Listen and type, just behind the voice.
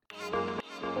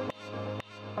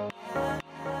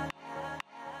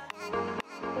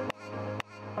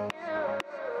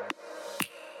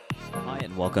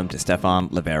Welcome to Stefan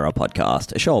Livera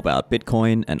Podcast, a show about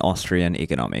Bitcoin and Austrian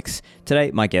economics. Today,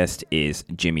 my guest is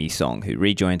Jimmy Song, who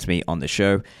rejoins me on the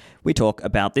show. We talk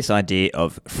about this idea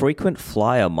of frequent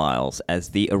flyer miles as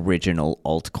the original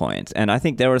altcoins. And I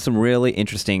think there are some really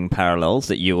interesting parallels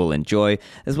that you will enjoy,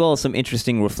 as well as some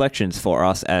interesting reflections for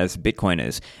us as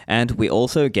Bitcoiners. And we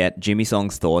also get Jimmy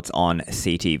Song's thoughts on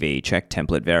CTV, Check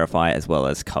Template Verify, as well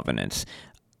as Covenants.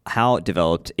 How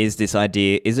developed is this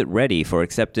idea? Is it ready for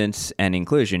acceptance and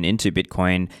inclusion into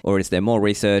Bitcoin, or is there more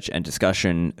research and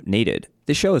discussion needed?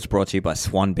 This show is brought to you by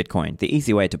Swan Bitcoin, the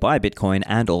easy way to buy Bitcoin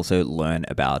and also learn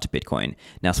about Bitcoin.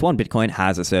 Now, Swan Bitcoin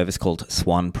has a service called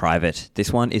Swan Private.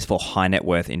 This one is for high net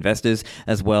worth investors,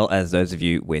 as well as those of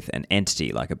you with an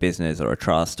entity like a business or a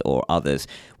trust or others.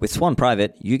 With Swan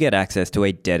Private, you get access to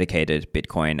a dedicated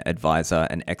Bitcoin advisor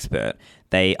and expert.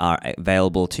 They are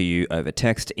available to you over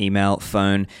text, email,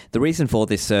 phone. The reason for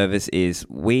this service is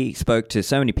we spoke to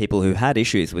so many people who had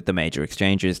issues with the major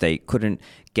exchanges. They couldn't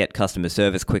get customer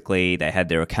service quickly. They had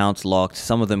their accounts locked.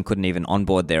 Some of them couldn't even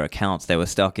onboard their accounts. They were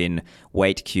stuck in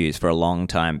wait queues for a long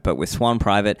time. But with Swan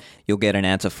Private, you'll get an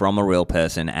answer from a real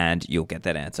person and you'll get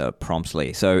that answer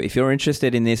promptly. So if you're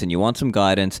interested in this and you want some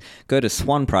guidance, go to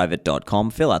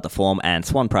swanprivate.com, fill out the form, and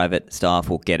Swan Private staff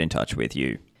will get in touch with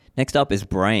you. Next up is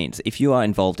Braiins. If you are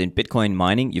involved in Bitcoin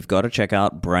mining, you've got to check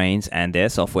out Braiins and their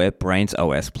software, Braiins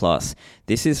OS Plus.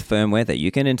 This is firmware that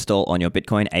you can install on your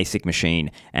Bitcoin ASIC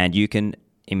machine, and you can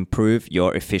improve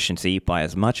your efficiency by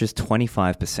as much as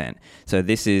 25%. So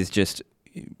this is just,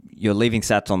 you're leaving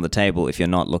sats on the table if you're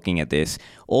not looking at this.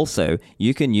 Also,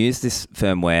 you can use this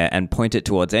firmware and point it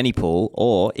towards any pool,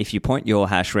 or if you point your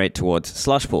hash rate towards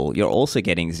Slush Pool, you're also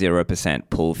getting 0%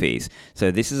 pool fees.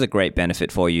 So this is a great benefit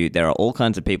for you. There are all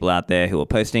kinds of people out there who are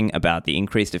posting about the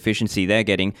increased efficiency they're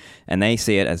getting, and they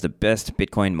see it as the best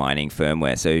Bitcoin mining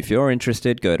firmware. So if you're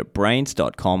interested, go to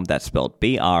braiins.com. That's spelled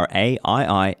BRAIINS.com.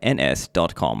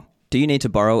 Do you need to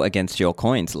borrow against your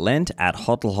coins? Lend at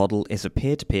HODL. HODL is a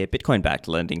peer-to-peer Bitcoin-backed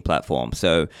lending platform,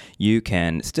 so you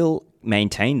can still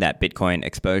maintain that Bitcoin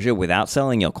exposure without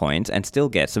selling your coins and still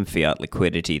get some fiat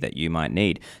liquidity that you might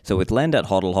need. So with Lend at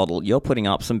HODL. HODL, you're putting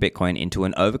up some Bitcoin into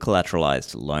an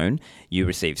over-collateralized loan. You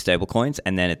receive stable coins,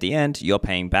 and then at the end, you're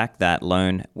paying back that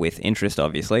loan with interest,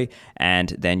 obviously,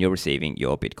 and then you're receiving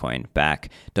your Bitcoin back.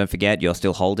 Don't forget, you're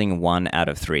still holding 1 out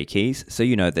of 3 keys, so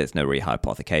you know there's no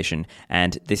rehypothecation,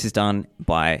 and this is done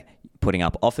by putting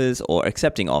up offers or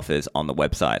accepting offers on the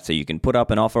website. So you can put up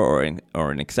an offer or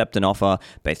an accept an offer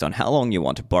based on how long you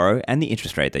want to borrow and the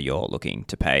interest rate that you're looking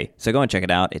to pay. So go and check it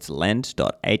out. It's lend.hodl.com.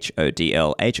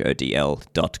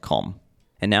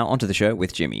 And now onto the show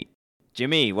with Jimmy.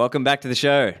 Jimmy, welcome back to the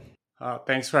show.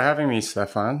 Thanks for having me,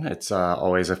 Stefan. It's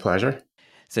always a pleasure.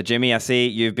 So Jimmy, I see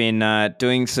you've been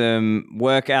doing some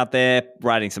work out there,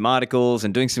 writing some articles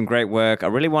and doing some great work. I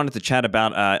really wanted to chat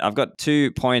about, I've got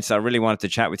 2 points I really wanted to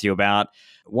chat with you about.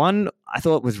 One I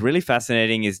thought was really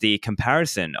fascinating is the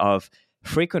comparison of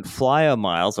frequent flyer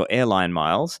miles or airline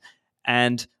miles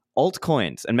and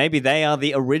altcoins. And maybe they are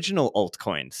the original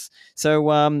altcoins. So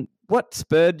what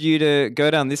spurred you to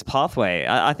go down this pathway?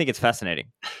 I think it's fascinating.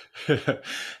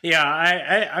 Yeah,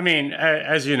 I mean,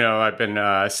 as you know, I've been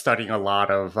studying a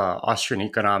lot of Austrian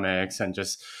economics and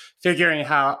just figuring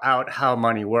out how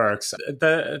money works.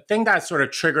 The thing that sort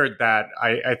of triggered that,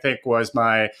 I think, was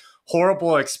my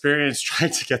horrible experience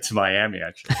trying to get to Miami,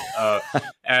 actually.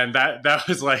 And that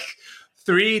was like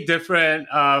 3 different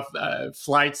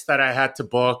flights that I had to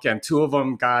book, and 2 of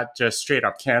them got just straight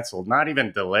up canceled, not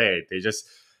even delayed. They just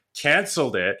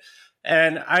canceled it.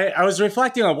 And I was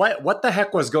reflecting on what the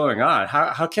heck was going on.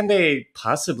 How can they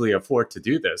possibly afford to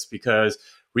do this? Because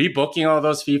rebooking all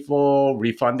those people,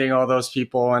 refunding all those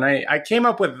people. And I came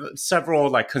up with several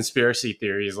like conspiracy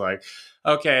theories, like,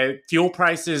 okay, fuel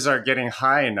prices are getting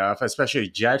high enough, especially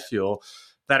jet fuel,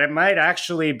 that it might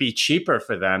actually be cheaper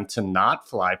for them to not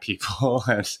fly people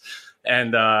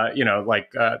and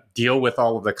deal with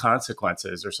all of the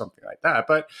consequences or something like that.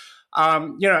 But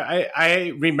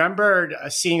I remembered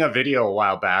seeing a video a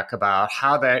while back about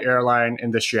how the airline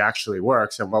industry actually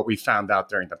works and what we found out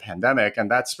during the pandemic.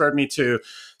 And that spurred me to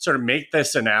sort of make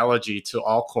this analogy to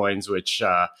altcoins, which,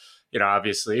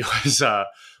 obviously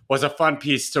was a fun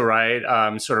piece to write,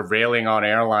 sort of railing on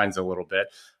airlines a little bit.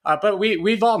 But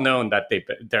we've all known that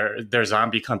they're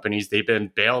zombie companies. They've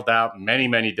been bailed out many,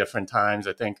 many different times.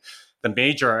 I think the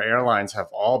major airlines have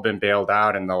all been bailed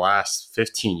out in the last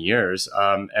 15 years.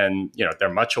 And, they're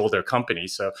much older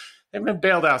companies. So they've been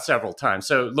bailed out several times.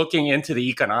 So looking into the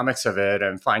economics of it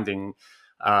and finding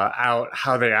out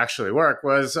how they actually work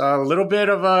was a little bit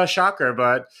of a shocker.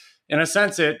 But in a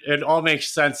sense, it all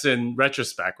makes sense in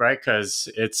retrospect, right?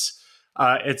 Because it's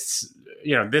it's,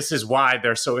 this is why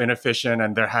they're so inefficient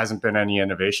and there hasn't been any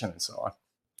innovation and so on.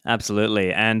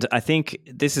 Absolutely. And I think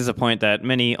this is a point that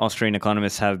many Austrian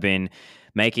economists have been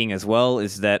making as well,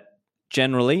 is that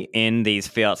generally in these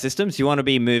fiat systems, you want to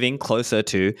be moving closer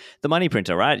to the money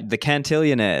printer, right? The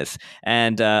cantillionaires.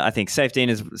 And I think Safedin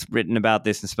has written about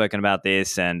this and spoken about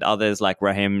this, and others like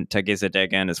Rahim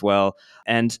Tagizadegen as well.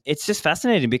 And it's just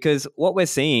fascinating because what we're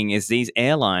seeing is these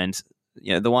airlines,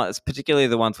 the ones, particularly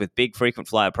the ones with big frequent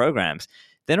flyer programs,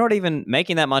 they're not even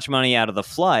making that much money out of the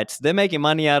flights. They're making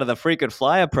money out of the frequent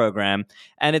flyer program.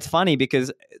 And it's funny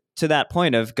because to that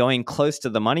point of going close to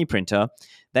the money printer,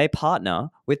 they partner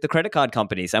with the credit card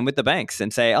companies and with the banks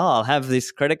and say, oh, I'll have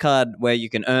this credit card where you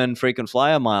can earn frequent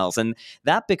flyer miles. And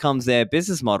that becomes their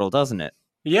business model, doesn't it?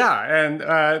 Yeah, and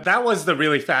that was the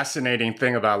really fascinating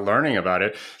thing about learning about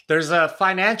it. There's a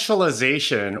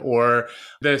financialization or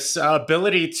this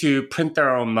ability to print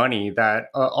their own money that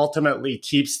ultimately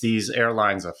keeps these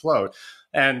airlines afloat.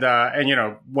 And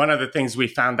one of the things we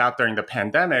found out during the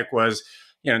pandemic was,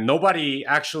 nobody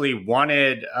actually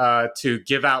wanted to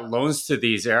give out loans to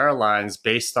these airlines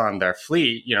based on their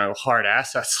fleet, hard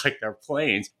assets like their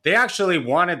planes. They actually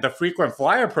wanted the frequent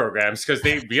flyer programs because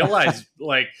they realized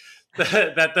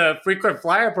that the frequent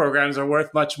flyer programs are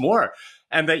worth much more.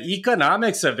 And the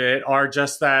economics of it are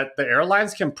just that the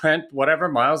airlines can print whatever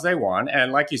miles they want.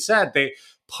 And like you said, they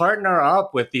partner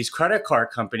up with these credit card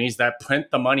companies that print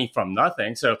the money from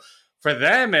nothing. So for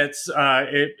them, it's,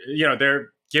 they're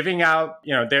giving out,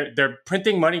 they're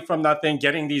printing money from nothing,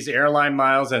 getting these airline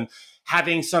miles and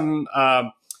having some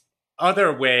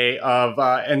other way of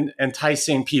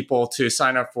enticing people to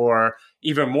sign up for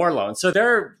even more loans. So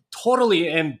they're totally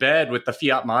in bed with the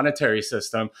fiat monetary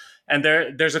system. And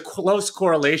there's a close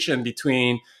correlation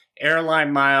between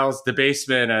airline miles,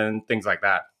 debasement, and things like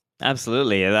that.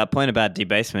 Absolutely. That point about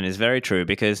debasement is very true,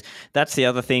 because that's the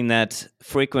other thing that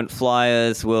frequent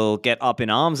flyers will get up in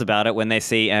arms about it when they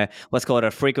see what's called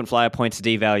a frequent flyer points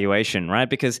devaluation, right?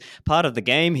 Because part of the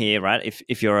game here, right,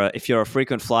 if you're a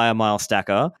frequent flyer mile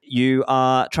stacker, you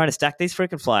are trying to stack these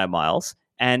frequent flyer miles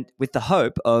and with the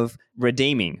hope of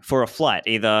redeeming for a flight,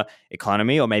 either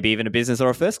economy or maybe even a business or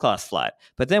a first class flight.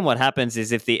 But then what happens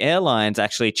is if the airlines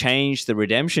actually change the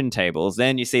redemption tables,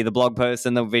 then you see the blog posts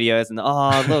and the videos and,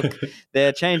 oh, look,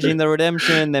 they're changing the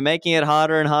redemption. They're making it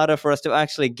harder and harder for us to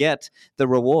actually get the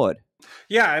reward.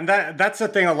 Yeah, and that's the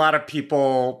thing a lot of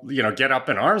people, get up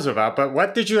in arms about. But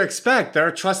what did you expect? They're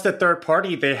a trusted third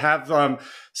party. They have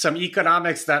some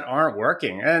economics that aren't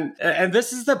working. And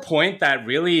this is the point that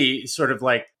really sort of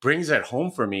brings it home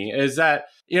for me, is that,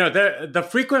 the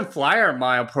frequent flyer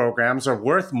mile programs are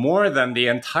worth more than the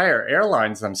entire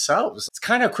airlines themselves. It's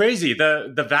kind of crazy.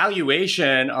 The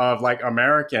valuation of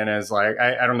American is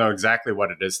I don't know exactly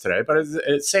what it is today, but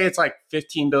say it's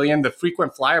 15 billion. The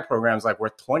frequent flyer program is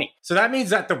worth 20. So that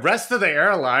means that the rest of the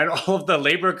airline, all of the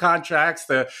labor contracts,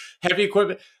 the heavy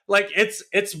equipment,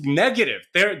 it's negative.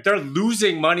 They're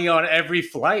losing money on every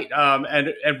flight.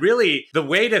 And really the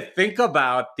way to think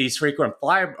about these frequent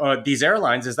flyer these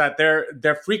airlines is that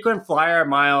they're frequent flyer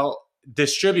mile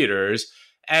distributors,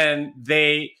 and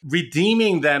they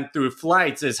redeeming them through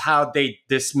flights is how they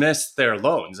dismiss their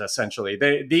loans. Essentially,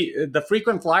 the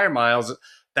frequent flyer miles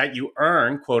that you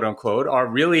earn, quote unquote, are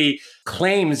really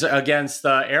claims against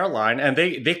the airline, and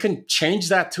they can change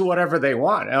that to whatever they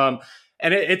want.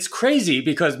 And it's crazy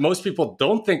because most people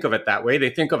don't think of it that way.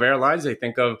 They think of airlines, they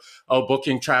think of,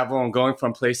 booking travel and going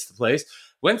from place to place.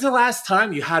 When's the last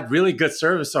time you had really good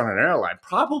service on an airline?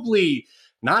 Probably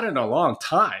not in a long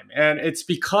time. And it's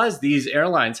because these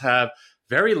airlines have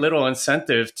very little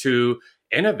incentive to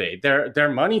innovate.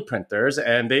 They're money printers,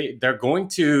 and they're going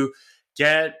to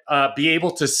be able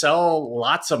to sell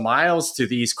lots of miles to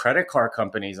these credit card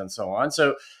companies and so on.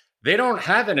 So they don't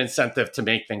have an incentive to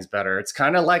make things better. It's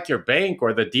kind of like your bank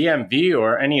or the DMV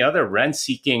or any other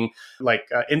rent-seeking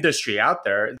industry out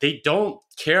there. They don't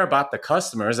care about the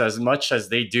customers as much as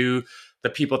they do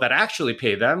the people that actually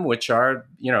pay them, which are,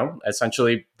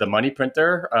 essentially the money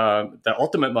printer, the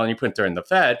ultimate money printer in the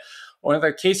Fed. Or in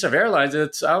the case of airlines,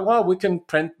 it's, we can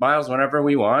print miles whenever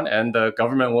we want, and the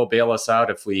government will bail us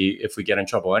out if we get in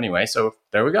trouble anyway. So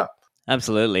there we go.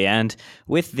 Absolutely. And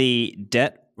with the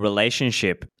debt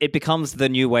relationship, it becomes the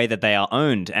new way that they are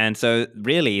owned. And so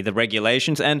really the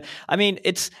regulations, and I mean,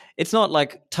 it's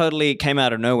not totally came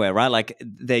out of nowhere, right?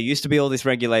 There used to be all this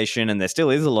regulation, and there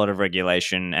still is a lot of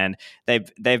regulation, and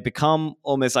they've become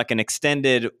almost like an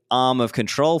extended arm of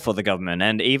control for the government.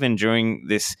 And even during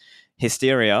this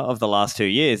hysteria of the last 2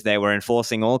 years, they were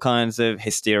enforcing all kinds of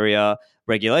hysteria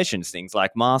regulations, things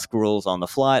like mask rules on the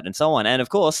flight and so on. And of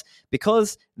course,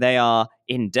 because they are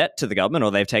in debt to the government,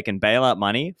 or they've taken bailout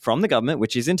money from the government,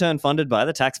 which is in turn funded by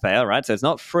the taxpayer, right? So it's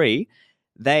not free.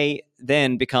 They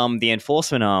then become the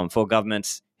enforcement arm for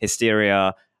government's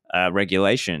hysteria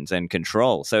regulations and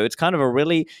control. So it's kind of a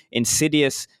really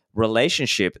insidious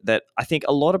relationship that I think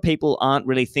a lot of people aren't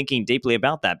really thinking deeply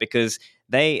about, that because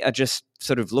they are just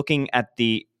sort of looking at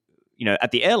the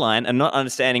at the airline and not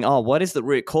understanding, oh, what is the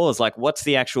root cause? Like, what's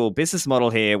the actual business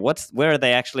model here? Where are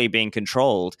they actually being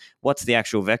controlled? What's the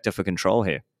actual vector for control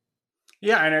here?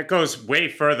 Yeah, and it goes way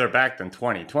further back than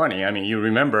 2020. I mean, you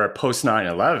remember post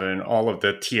 9/11, all of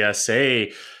the TSA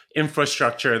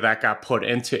infrastructure that got put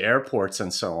into airports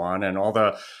and so on, and all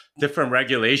the different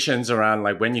regulations around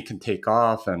like when you can take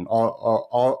off and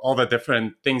all the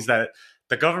different things that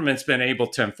the government's been able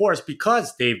to enforce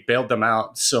because they've bailed them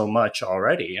out so much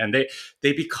already. And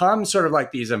they become sort of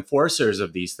like these enforcers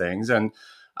of these things. And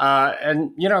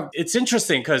it's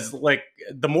interesting because like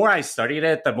the more I studied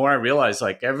it, the more I realized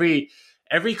like every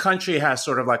country has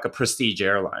sort of like a prestige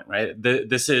airline, right?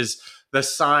 This is the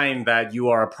sign that you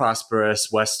are a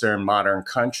prosperous Western modern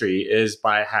country is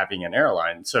by having an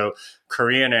airline. So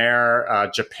Korean Air,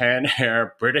 Japan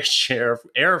Air, British Air,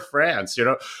 Air France,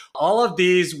 all of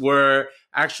these were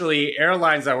actually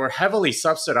airlines that were heavily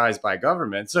subsidized by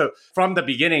government. So from the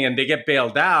beginning, and they get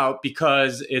bailed out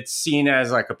because it's seen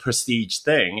as like a prestige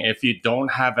thing. If you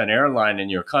don't have an airline in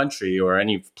your country or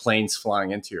any planes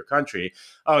flying into your country,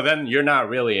 then you're not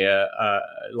really a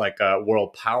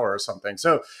world power or something.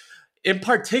 So in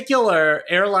particular,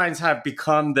 airlines have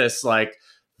become this like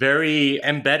very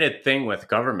embedded thing with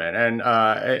government. And,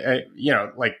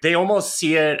 like they almost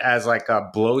see it as like a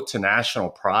blow to national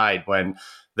pride when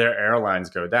their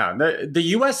airlines go down. The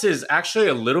US is actually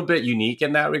a little bit unique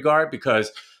in that regard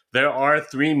because there are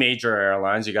three major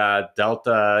airlines. You got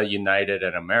Delta, United,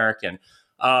 and American.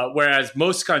 Whereas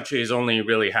most countries only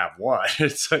really have one.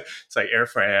 It's like Air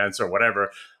France or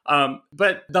whatever.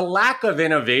 But the lack of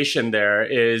innovation there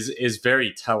is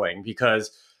very telling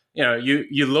because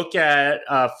you look at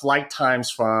flight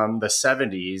times from the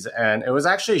 70s, and it was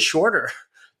actually shorter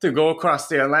to go across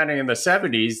the Atlantic in the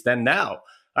 70s than now.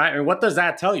 And what does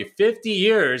that tell you? 50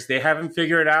 years, they haven't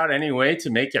figured out any way to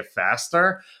make it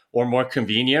faster or more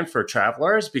convenient for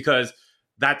travelers because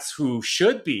that's who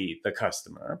should be the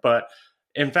customer. But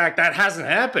in fact, that hasn't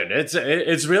happened.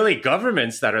 It's really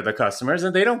governments that are the customers,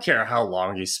 and they don't care how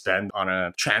long you spend on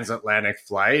a transatlantic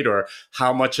flight or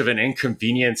how much of an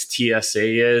inconvenience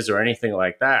TSA is or anything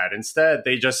like that. Instead,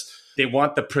 they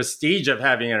want the prestige of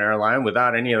having an airline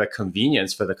without any of the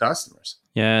convenience for the customers.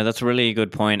 Yeah, that's a really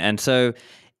good point. And so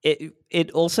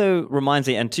it also reminds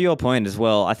me, and to your point as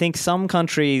well, I think some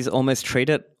countries almost treat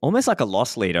it almost like a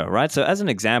loss leader, right? So as an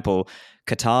example,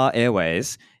 Qatar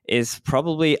Airways is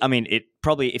probably,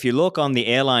 if you look on the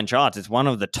airline charts, it's one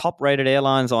of the top rated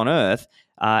airlines on earth.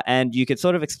 And you could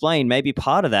sort of explain maybe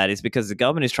part of that is because the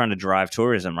government is trying to drive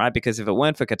tourism, right? Because if it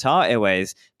weren't for Qatar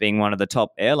Airways being one of the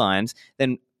top airlines,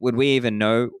 then would we even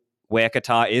know where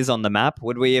Qatar is on the map?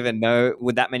 Would we even know,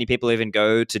 would that many people even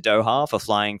go to Doha for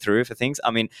flying through for things?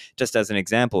 I mean, just as an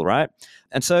example, right?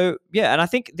 And so, yeah, and I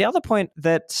think the other point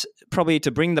that probably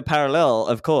to bring the parallel,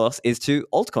 of course, is to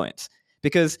altcoins,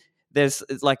 because there's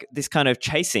like this kind of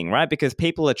chasing, right? Because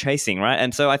people are chasing, right?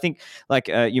 And so I think, like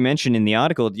you mentioned in the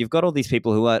article, you've got all these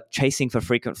people who are chasing for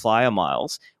frequent flyer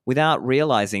miles without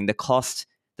realizing the cost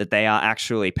that they are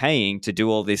actually paying to do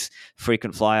all this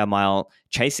frequent flyer mile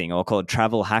chasing, or called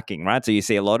travel hacking, right? So you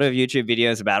see a lot of YouTube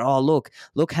videos about, oh,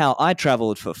 look how I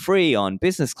traveled for free on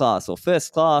business class or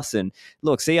first class. And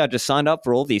look, see, I just signed up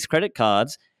for all these credit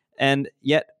cards. And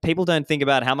yet people don't think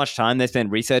about how much time they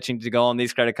spend researching to go on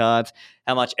these credit cards,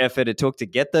 how much effort it took to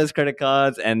get those credit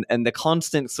cards, and the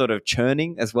constant sort of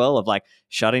churning as well of like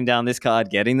shutting down this card,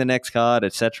 getting the next card,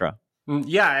 etc.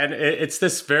 Yeah, and it's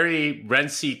this very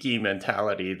rent-seeking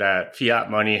mentality that fiat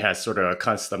money has sort of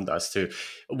accustomed us to.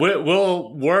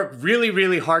 We'll work really,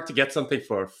 really hard to get something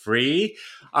for free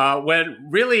when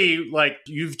really, like,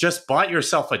 you've just bought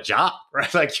yourself a job,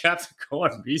 right? Like, you have to go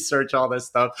and research all this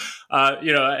stuff.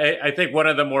 I think one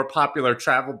of the more popular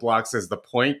travel blogs is the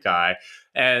Points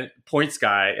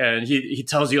Guy, and he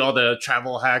tells you all the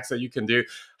travel hacks that you can do.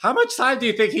 How much time do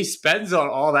you think he spends on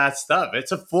all that stuff?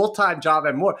 It's a full-time job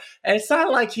and more. And it's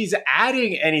not like he's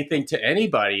adding anything to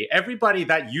anybody. Everybody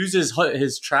that uses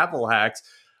his travel hacks,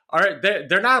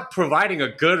 they're not providing a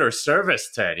good or service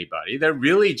to anybody. They're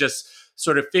really just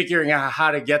sort of figuring out how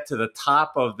to get to the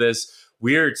top of this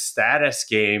weird status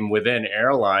game within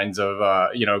airlines of,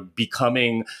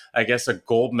 becoming, I guess, a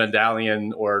gold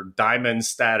medallion or diamond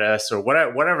status or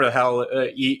whatever the hell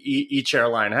each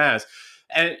airline has.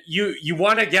 And you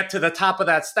want to get to the top of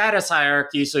that status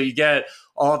hierarchy so you get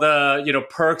all the,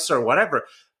 perks or whatever.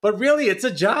 But really, it's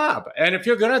a job. And if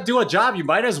you're going to do a job, you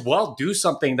might as well do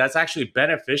something that's actually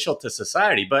beneficial to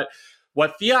society. But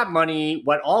what fiat money,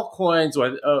 what altcoins,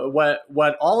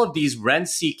 what all of these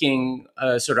rent-seeking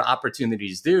sort of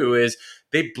opportunities do is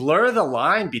they blur the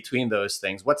line between those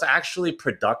things. What's actually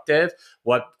productive,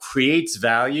 what creates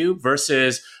value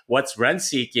versus what's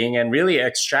rent-seeking and really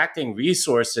extracting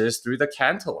resources through the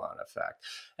Cantillon effect.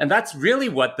 And that's really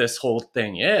what this whole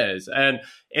thing is. And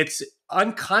it's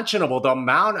unconscionable the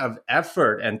amount of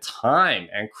effort and time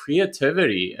and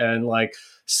creativity and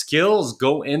skills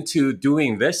go into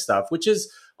doing this stuff, which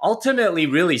is ultimately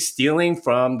really stealing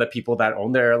from the people that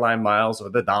own the airline miles or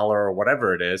the dollar or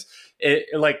whatever it is.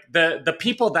 The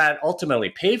people that ultimately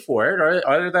pay for it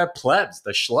are the plebs,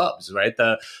 the schlubs, right?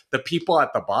 The people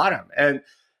at the bottom. And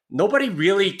nobody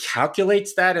really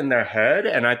calculates that in their head.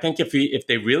 And I think if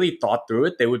they really thought through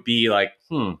it, they would be like,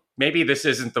 maybe this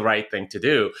isn't the right thing to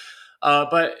do.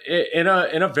 But in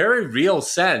a very real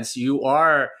sense, you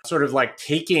are sort of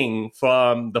taking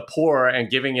from the poor and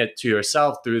giving it to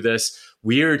yourself through this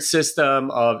weird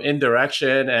system of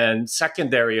indirection and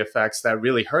secondary effects that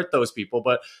really hurt those people.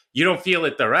 But you don't feel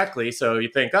it directly, so you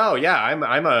think, oh yeah,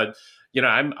 I'm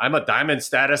a diamond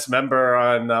status member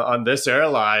on this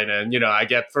airline, and I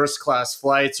get first class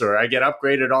flights or I get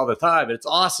upgraded all the time. It's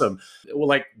awesome.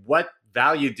 Well, what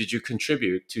value did you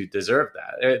contribute to deserve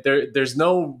that? There's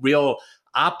no real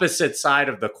opposite side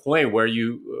of the coin where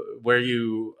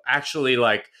you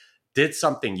actually did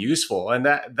something useful, and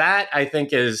that I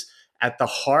think is at the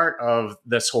heart of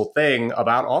this whole thing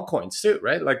about altcoins too,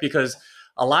 right? Because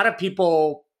a lot of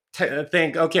people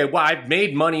think, okay, well, I've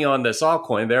made money on this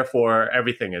altcoin, therefore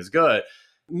everything is good.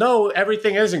 No,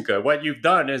 everything isn't good. What you've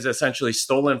done is essentially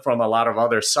stolen from a lot of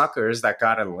other suckers that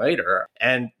got in later.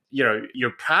 And,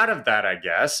 you're proud of that, I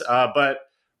guess. But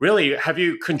really, have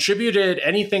you contributed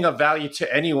anything of value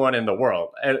to anyone in the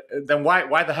world? And then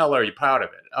why the hell are you proud of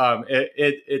it?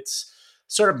 It's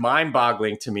sort of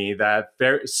mind-boggling to me that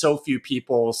so few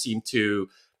people seem to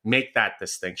make that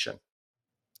distinction.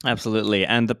 Absolutely.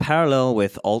 And the parallel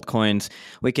with altcoins,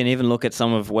 we can even look at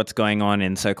some of what's going on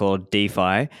in so-called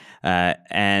DeFi.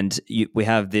 We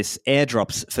have this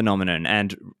airdrops phenomenon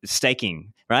and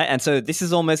staking, right? And so this is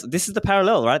the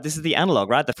parallel, right? This is the analog,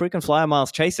 right? The frequent flyer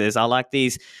miles chasers are like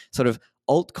these sort of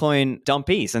altcoin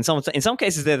dumpies. And in some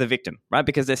cases, they're the victim, right?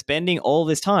 Because they're spending all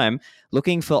this time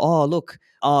looking for,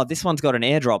 this one's got an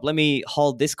airdrop. Let me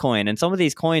hold this coin. And some of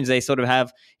these coins, they sort of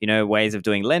have, ways of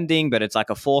doing lending, but it's like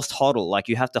a forced hodl. Like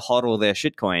you have to hodl their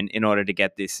shitcoin in order to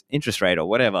get this interest rate or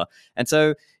whatever. And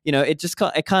so,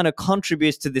 it kind of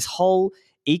contributes to this whole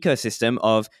ecosystem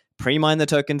of pre-mine the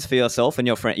tokens for yourself and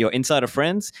your insider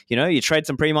friends. You trade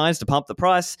some pre-mines to pump the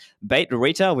price, bait the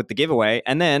retail with the giveaway,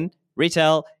 and then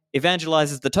retail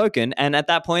evangelizes the token. And at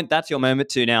that point, that's your moment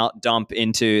to now dump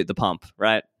into the pump,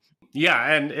 right?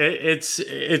 Yeah, and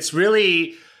it's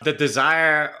really the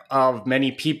desire of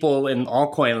many people in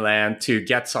altcoin land to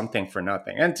get something for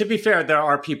nothing. And to be fair, there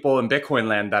are people in Bitcoin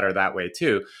land that are that way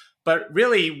too. But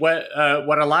really, what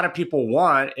a lot of people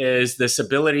want is this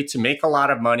ability to make a lot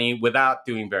of money without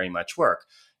doing very much work.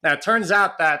 Now, it turns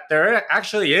out that there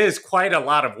actually is quite a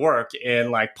lot of work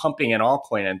in pumping an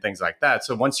altcoin and things like that.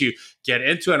 So once you get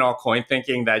into an altcoin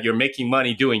thinking that you're making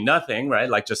money doing nothing,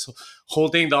 right? Just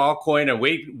holding the altcoin and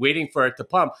waiting for it to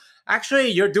pump. Actually,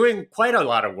 you're doing quite a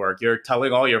lot of work. You're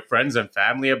telling all your friends and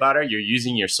family about it. You're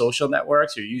using your social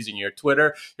networks. You're using your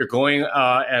Twitter. You're going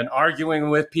and arguing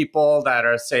with people that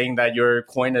are saying that your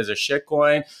coin is a shit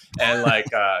coin and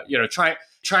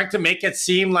trying to make it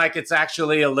seem like it's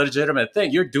actually a legitimate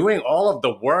thing. You're doing all of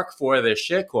the work for this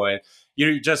shitcoin.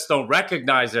 You just don't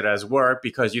recognize it as work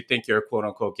because you think you're quote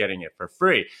unquote getting it for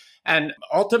free. And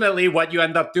ultimately what you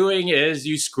end up doing is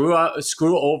you screw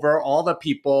over all the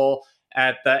people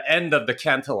at the end of the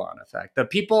Cantillon effect. The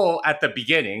people at the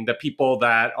beginning, the people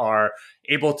that are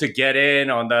able to get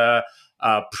in on the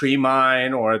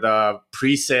pre-mine or the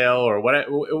pre-sale or what,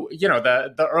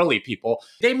 the early people,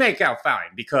 they make out fine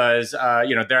because,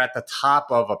 they're at the top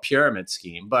of a pyramid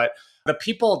scheme. But the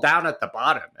people down at the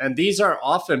bottom, and these are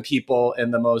often people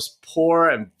in the most poor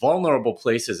and vulnerable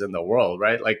places in the world,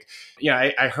 right?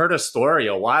 I heard a story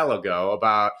a while ago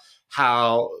about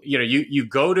how, you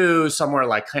go to somewhere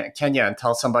like Kenya and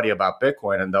tell somebody about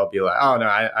Bitcoin and they'll be like, oh, no,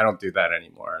 I don't do that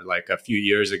anymore. A few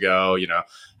years ago,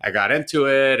 I got into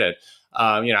it and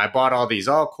I bought all these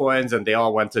altcoins and they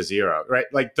all went to zero, right?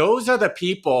 Like those are the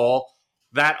people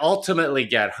that ultimately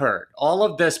get hurt. All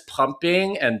of this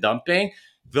pumping and dumping,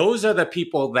 those are the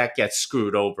people that get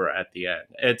screwed over at the end.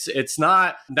 It's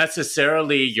not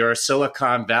necessarily your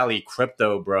Silicon Valley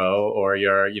crypto bro or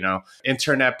your,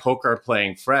 internet poker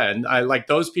playing friend. I like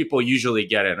those people usually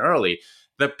get in early.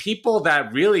 The people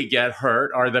that really get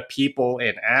hurt are the people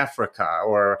in Africa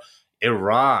or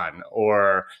Iran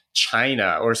or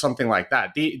China or something like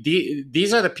that.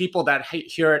 These are the people that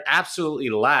hear it absolutely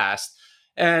last.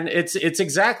 And it's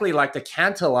exactly like the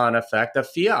Cantillon effect of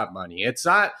fiat money. It's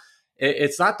not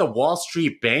the Wall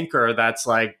Street banker that's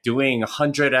like doing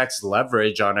 100x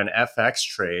leverage on an FX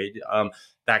trade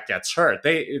that gets hurt.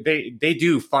 They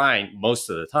do fine most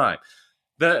of the time.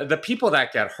 The people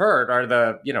that get hurt are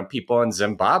the people in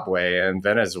Zimbabwe and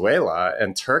Venezuela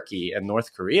and Turkey and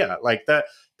North Korea. Like the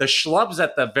schlubs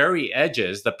at the very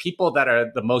edges, the people that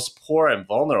are the most poor and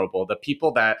vulnerable, the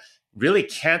people that really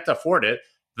can't afford it,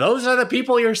 those are the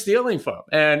people you're stealing from.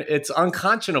 And it's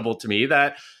unconscionable to me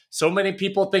that so many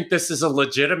people think this is a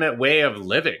legitimate way of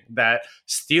living, that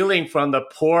stealing from the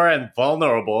poor and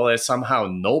vulnerable is somehow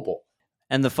noble.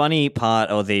 And the funny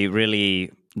part, or the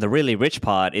really rich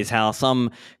part, is how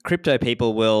some crypto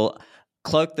people will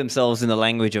cloak themselves in the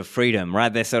language of freedom,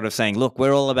 right? They're sort of saying, look,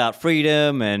 we're all about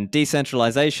freedom and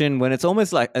decentralization, when it's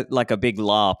almost like a big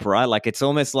LARP, right? Like it's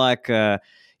almost like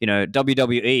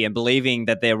WWE, and believing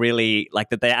that they're really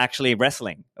that they're actually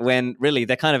wrestling, when really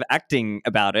they're kind of acting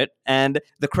about it. And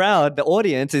the crowd, the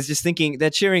audience, is just thinking, they're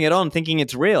cheering it on, thinking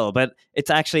it's real, but it's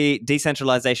actually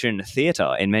decentralization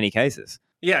theater in many cases.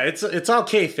 Yeah, it's all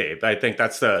kayfabe. I think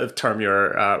that's the term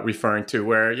you're referring to,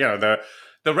 where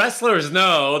the wrestlers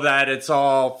know that it's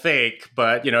all fake,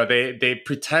 but they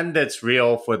pretend it's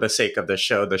real for the sake of the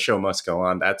show. The show must go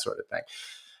on, that sort of thing.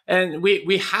 And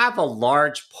we have a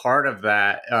large part of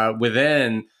that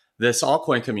within this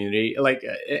altcoin community.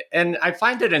 And I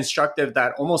find it instructive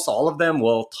that almost all of them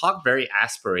will talk very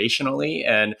aspirationally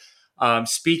and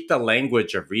speak the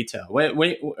language of retail.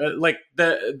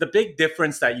 The big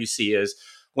difference that you see is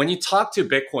when you talk to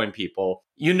Bitcoin people,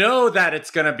 you know that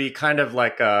it's going to be kind of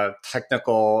like a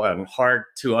technical and hard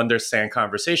to understand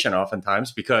conversation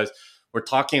oftentimes, because we're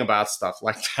talking about stuff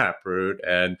like Taproot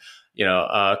and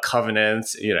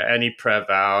covenants, any prev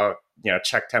out,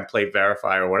 check template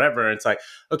verify or whatever. And it's like,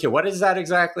 okay, what is that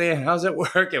exactly? And how's it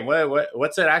work? And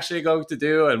what's it actually going to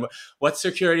do? And what's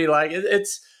security like?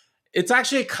 It's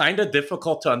actually kind of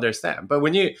difficult to understand. But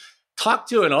when you talk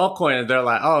to an altcoin and they're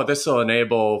like, oh, this will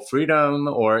enable freedom,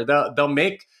 or they'll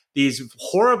make these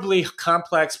horribly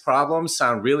complex problems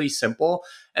sound really simple,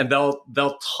 and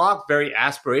they'll talk very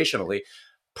aspirationally.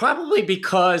 Probably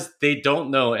because they don't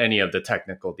know any of the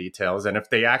technical details. And if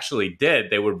they actually did,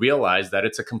 they would realize that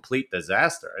it's a complete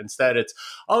disaster. Instead, it's,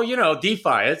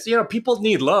 DeFi. It's, people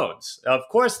need loans. Of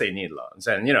course they need loans.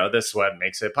 And, this is what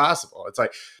makes it possible. It's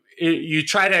like, you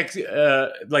try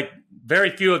to, very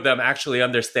few of them actually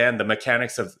understand the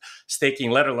mechanics of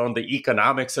staking, let alone the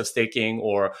economics of staking,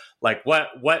 or like what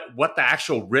the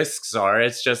actual risks are.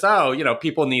 It's just,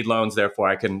 people need loans, therefore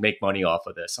I can make money off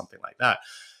of this, something like that.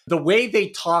 The way they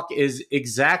talk is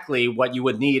exactly what you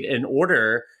would need in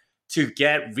order to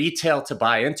get retail to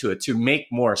buy into it, to make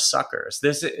more suckers.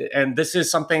 This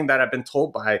is something that I've been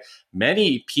told by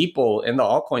many people in the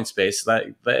altcoin space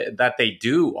that they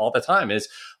do all the time. Is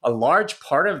a large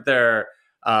part of their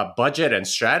budget and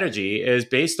strategy is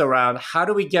based around, how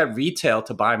do we get retail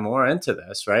to buy more into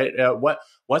this, right?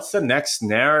 What's the next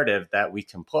narrative that we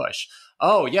can push?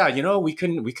 Oh yeah, we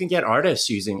can get artists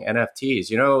using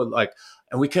NFTs,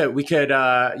 and we could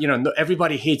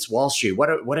everybody hates Wall Street.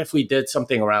 What if we did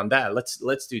something around that?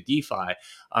 Let's do DeFi.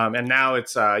 And now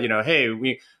it's hey,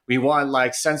 we want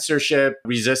like censorship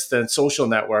resistant social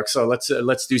networks, so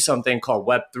let's do something called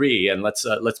Web3, and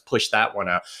let's push that one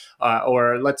out.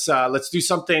 Or let's do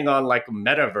something on like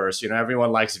metaverse.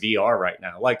 Everyone likes VR right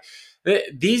now. Like,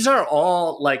 these are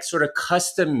all like sort of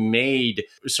custom made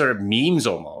sort of memes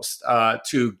almost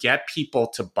to get people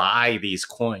to buy these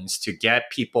coins, to get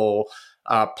people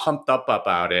pumped up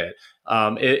about it.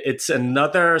 It's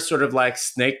another sort of like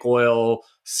snake oil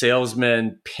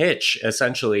salesman pitch,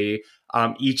 essentially,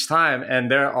 each time.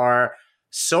 And there are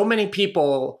so many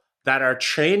people that are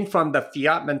trained from the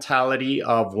fiat mentality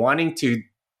of wanting to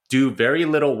do very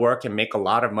little work and make a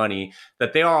lot of money,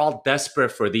 that they are all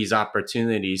desperate for these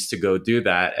opportunities to go do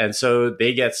that. And so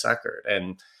they get suckered.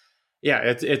 And yeah,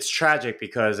 it's tragic,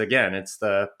 because again, it's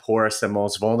the poorest and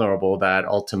most vulnerable that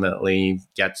ultimately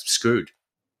gets screwed.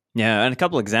 Yeah, and a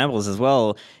couple examples as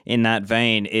well in that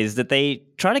vein is that they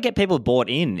try to get people bought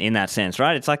in that sense,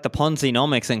 right? It's like the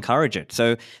Ponzi-nomics encourage it.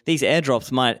 So these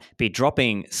airdrops might be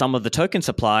dropping some of the token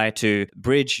supply to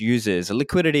bridge users,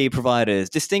 liquidity providers,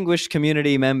 distinguished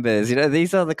community members.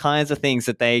 These are the kinds of things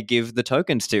that they give the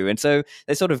tokens to. And so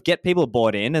they sort of get people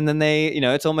bought in, and then they,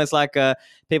 it's almost like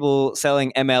people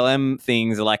selling MLM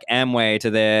things like Amway to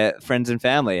their friends and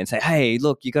family and say, hey,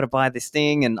 look, you got to buy this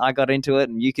thing and I got into it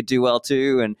and you could do well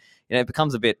too. And it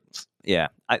becomes a bit,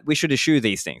 we should eschew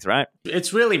these things, right?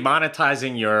 It's really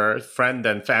monetizing your friend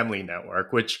and family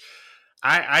network, which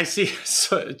I see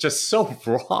just so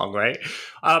wrong, right?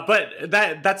 But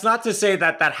that's not to say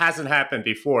that hasn't happened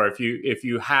before. If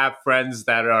you have friends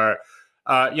that are,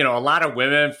 a lot of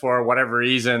women, for whatever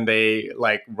reason, they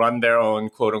like run their own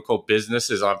quote unquote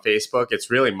businesses on Facebook. It's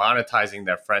really monetizing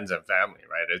their friends and family,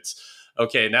 right? It's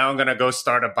okay. Now I'm going to go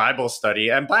start a Bible study.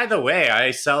 And by the way,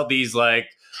 I sell these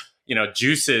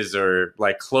juices or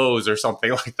like clothes or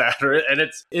something like that. And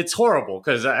it's horrible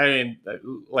because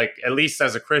like, at least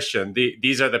as a Christian,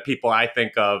 these are the people I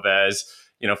think of as,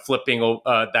 flipping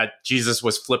that Jesus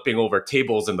was flipping over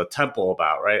tables in the temple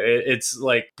about, right? It's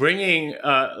like bringing,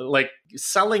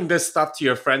 selling this stuff to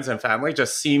your friends and family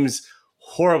just seems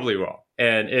horribly wrong.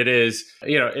 And it is,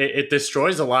 it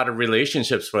destroys a lot of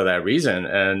relationships for that reason.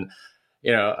 And,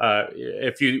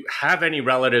 if you have any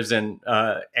relatives in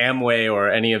Amway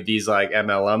or any of these like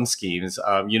MLM schemes,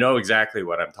 you know exactly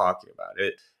what I'm talking about.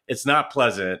 It's not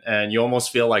pleasant, and you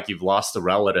almost feel like you've lost a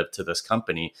relative to this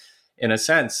company. In a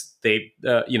sense, they,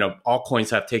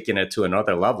 altcoins have taken it to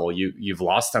another level. You've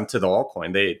lost them to the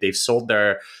altcoin. They've sold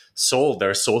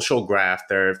their social graph,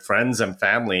 their friends and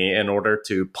family, in order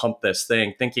to pump this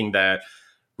thing, thinking that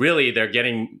really they're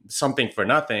getting something for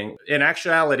nothing. In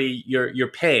actuality,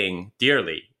 you're paying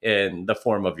dearly in the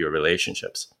form of your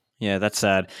relationships. Yeah, that's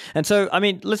sad. And so,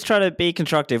 let's try to be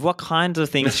constructive. What kinds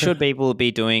of things should people be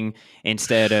doing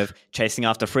instead of chasing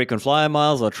after frequent flyer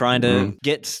miles or trying to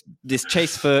get this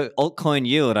chase for altcoin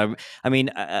yield?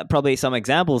 Probably some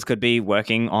examples could be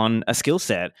working on a skill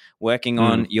set, working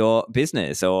on your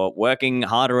business, or working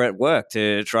harder at work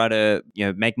to try to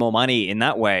make more money in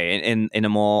that way, in a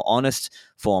more honest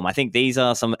form. I think these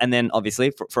are some, and then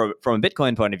obviously from a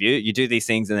Bitcoin point of view, you do these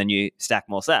things and then you stack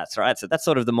more sats, right? So that's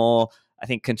sort of the more, I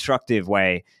think, constructive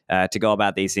way to go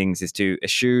about these things is to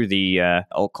eschew the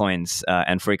altcoins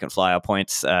and frequent flyer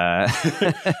points.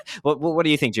 What do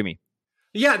you think, Jimmy?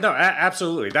 Yeah, no,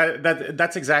 absolutely.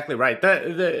 That's exactly right.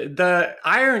 The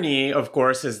irony, of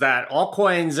course, is that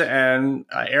altcoins and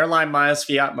airline miles,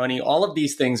 fiat money, all of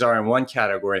these things are in one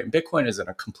category, and Bitcoin is in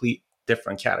a complete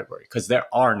different category because there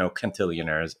are no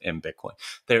cantillionaires in Bitcoin.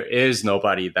 There is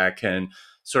nobody that can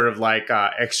sort of like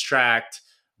extract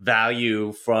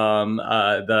value from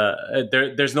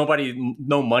there's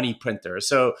no money printer.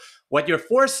 So what you're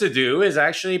forced to do is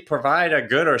actually provide a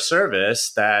good or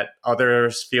service that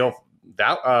others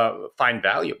find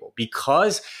valuable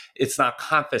because it's not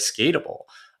confiscatable.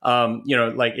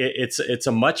 It's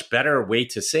a much better way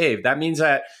to save. That means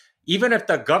that even if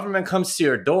the government comes to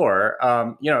your door,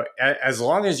 as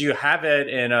long as you have it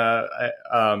in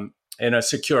a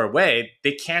secure way,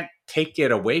 they can't take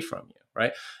it away from you.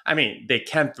 Right? They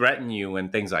can threaten you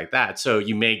and things like that. So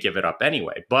you may give it up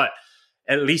anyway, but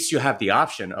at least you have the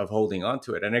option of holding on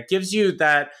to it. And it gives you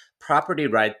that property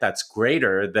right that's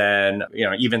greater than,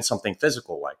 even something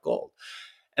physical like gold.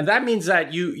 And that means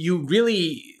that you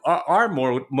really are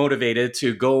more motivated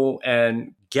to go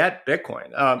and get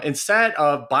Bitcoin instead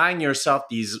of buying yourself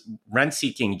these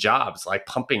rent-seeking jobs like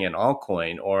pumping an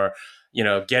altcoin or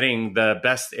getting the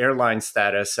best airline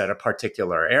status at a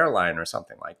particular airline or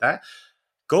something like that.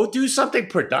 Go do something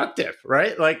productive,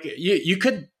 right? Like you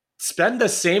could spend the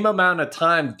same amount of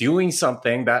time doing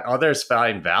something that others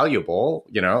find valuable,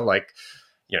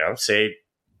 say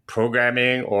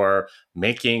programming or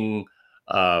making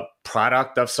a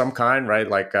product of some kind, right?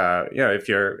 Like, if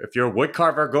you're a wood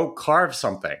carver, go carve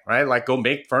something, right? Like go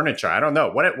make furniture. I don't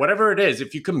know, whatever it is.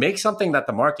 If you can make something that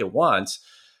the market wants,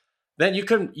 then you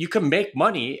can make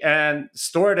money and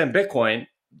store it in Bitcoin.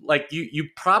 Like you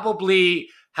probably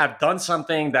have done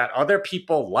something that other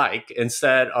people like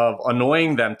instead of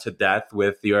annoying them to death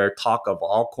with your talk of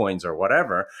altcoins or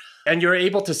whatever. And you're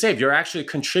able to save. You're actually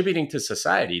contributing to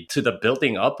society, to the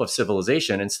building up of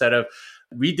civilization, instead of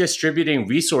redistributing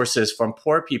resources from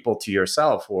poor people to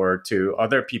yourself or to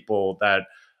other people that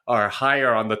are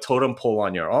higher on the totem pole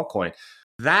on your altcoin.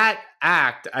 That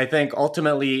act, I think,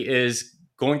 ultimately is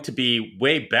going to be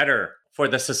way better for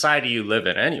the society you live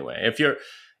in anyway. If you're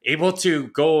able to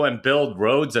go and build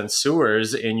roads and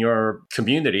sewers in your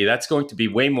community, that's going to be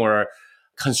way more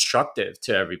constructive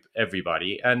to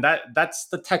everybody. And that's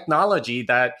the technology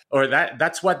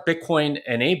that's what Bitcoin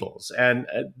enables. And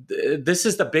this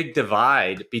is the big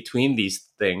divide between these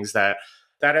things that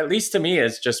at least to me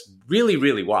is just really,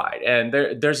 really wide. And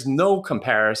there's no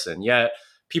comparison yet.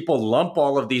 People lump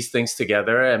all of these things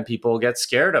together and people get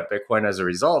scared of Bitcoin as a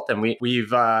result. And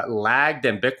we've lagged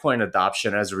in Bitcoin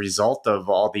adoption as a result of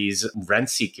all these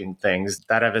rent-seeking things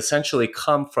that have essentially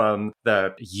come from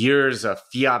the years of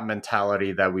fiat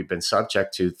mentality that we've been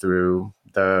subject to through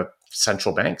the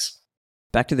central banks.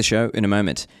 Back to the show in a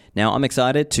moment. Now, I'm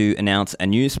excited to announce a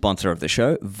new sponsor of the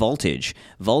show, Voltage.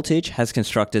 Voltage has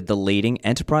constructed the leading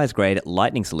enterprise-grade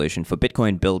Lightning solution for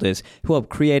Bitcoin builders who are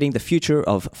creating the future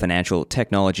of financial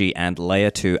technology and Layer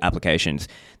 2 applications.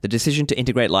 The decision to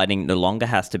integrate Lightning no longer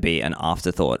has to be an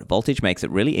afterthought. Voltage makes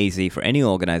it really easy for any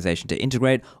organization to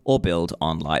integrate or build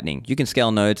on Lightning. You can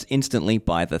scale nodes instantly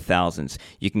by the thousands.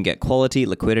 You can get quality,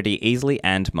 liquidity easily,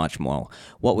 and much more.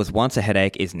 What was once a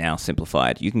headache is now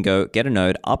simplified. You can go get a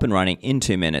node up and running in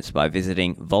 2 minutes by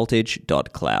visiting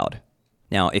voltage.cloud.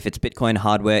 Now, if it's Bitcoin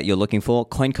hardware you're looking for,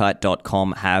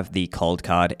 CoinKite.com have the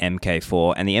Coldcard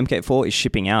MK4, and the MK4 is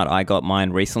shipping out. I got mine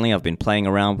recently. I've been playing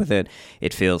around with it.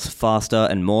 It feels faster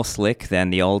and more slick than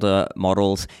the older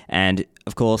models, and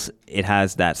of course, it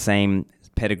has that same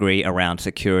pedigree around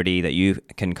security that you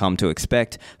can come to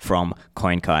expect from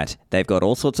CoinKite. They've got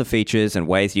all sorts of features and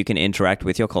ways you can interact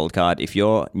with your Coldcard. If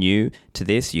you're new to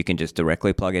this, you can just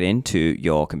directly plug it into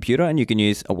your computer and you can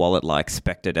use a wallet like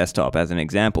Spectre Desktop as an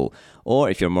example. Or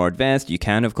if you're more advanced, you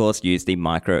can of course use the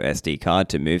micro SD card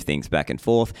to move things back and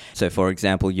forth. So for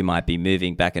example, you might be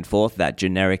moving back and forth that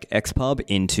generic XPub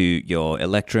into your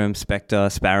Electrum, Spectre,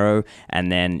 Sparrow,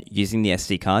 and then using the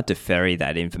SD card to ferry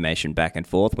that information back and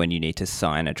forth when you need to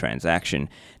sign a transaction.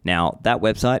 Now, that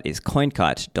website is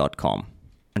coinkite.com.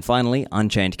 And finally,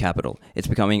 Unchained Capital. It's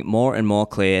becoming more and more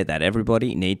clear that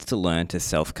everybody needs to learn to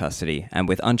self-custody. And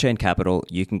with Unchained Capital,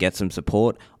 you can get some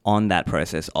support on that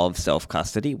process of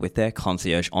self-custody with their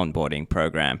concierge onboarding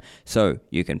program. So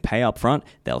you can pay up front,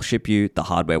 they'll ship you the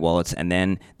hardware wallets, and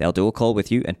then they'll do a call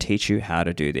with you and teach you how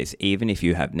to do this, even if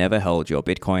you have never held your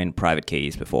Bitcoin private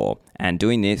keys before. And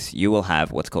doing this, you will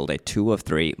have what's called a 2 of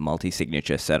 3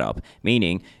 multi-signature setup,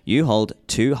 meaning you hold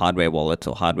 2 hardware wallets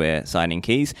or hardware signing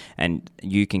keys, and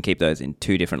you can keep those in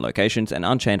 2 different locations, and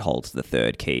Unchained holds the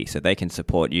 3rd key, so they can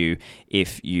support you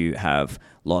if you have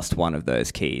lost one of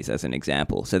those keys, as an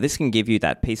example. So this can give you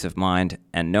that peace of mind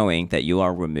and knowing that you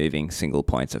are removing single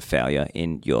points of failure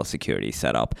in your security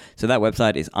setup. So that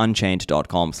website is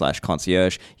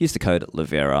unchained.com/concierge. Use the code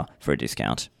Livera for a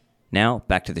discount. Now,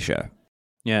 back to the show.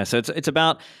 Yeah, so it's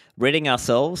about ridding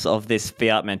ourselves of this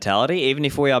fiat mentality. Even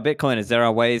if we are Bitcoiners, there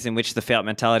are ways in which the fiat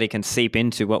mentality can seep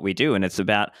into what we do, and it's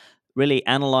about really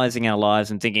analyzing our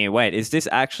lives and thinking, wait, is this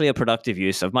actually a productive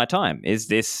use of my time? Is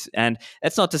this, and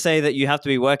it's not to say that you have to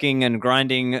be working and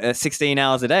grinding 16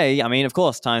 hours a day. I mean, of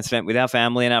course, time spent with our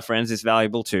family and our friends is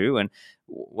valuable too, and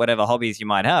whatever hobbies you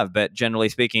might have. But generally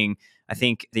speaking, I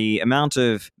think the amount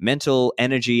of mental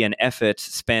energy and effort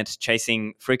spent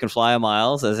chasing frequent flyer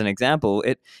miles, as an example,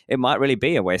 it might really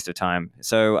be a waste of time.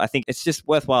 So I think it's just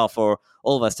worthwhile for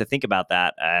all of us to think about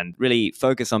that and really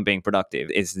focus on being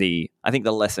productive is the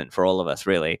lesson for all of us,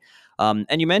 really.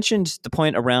 And you mentioned the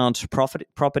point around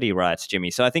property rights,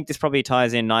 Jimmy. So I think this probably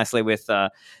ties in nicely with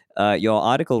your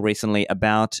article recently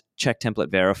about Check Template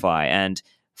Verify and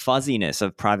fuzziness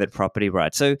of private property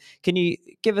rights. So can you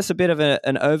give us a bit of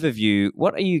an overview?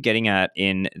 What are you getting at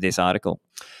in this article?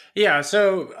 Yeah,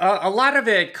 so a lot of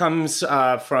it comes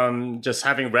from just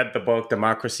having read the book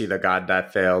Democracy, the God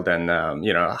That Failed, and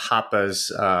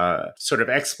Hoppe's sort of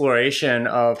exploration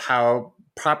of how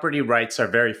property rights are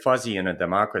very fuzzy in a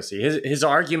democracy. His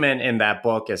argument in that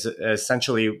book is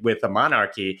essentially with a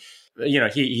monarchy.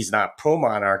 He's not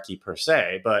pro-monarchy per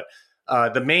se, but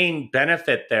the main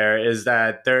benefit there is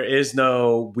that there is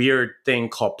no weird thing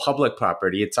called public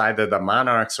property. It's either the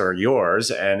monarch's or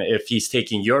yours. And if he's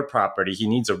taking your property, he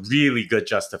needs a really good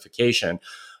justification.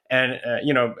 And,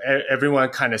 everyone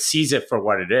kind of sees it for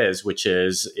what it is, which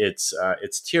is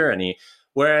it's tyranny.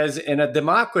 Whereas in a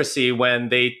democracy, when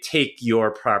they take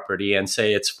your property and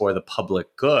say it's for the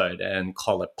public good and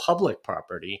call it public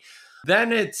property,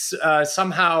 then it's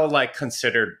somehow like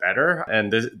considered better.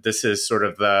 And this is sort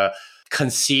of the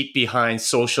conceit behind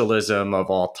socialism of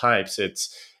all types.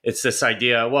 It's this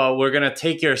idea, well, we're going to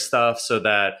take your stuff so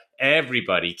that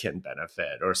everybody can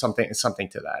benefit, or something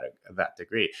to that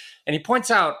degree. And he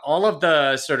points out all of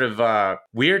the sort of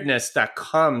weirdness that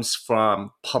comes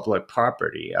from public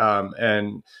property.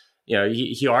 And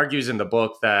he argues in the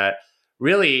book that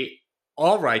really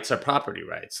all rights are property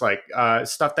rights. Like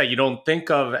stuff that you don't think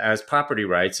of as property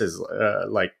rights is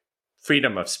like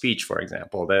freedom of speech, for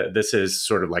example. This is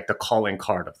sort of like the calling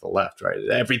card of the left, right?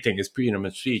 Everything is freedom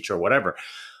of speech or whatever.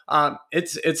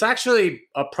 It's actually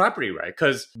a property right,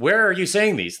 because where are you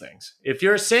saying these things? If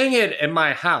you're saying it in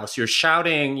my house, you're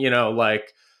shouting,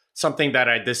 like something that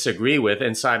I disagree with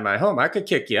inside my home, I could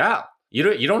kick you out.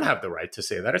 You don't have the right to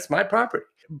say that. It's my property.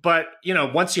 But,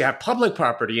 once you have public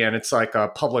property and it's like a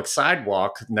public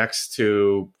sidewalk next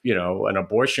to, an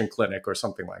abortion clinic or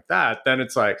something like that, then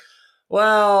it's like,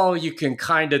 well, you can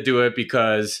kind of do it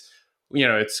because,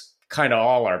 it's kind of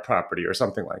all our property or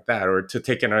something like that. Or to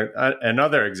take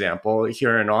another example,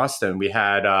 here in Austin, we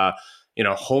had,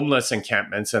 homeless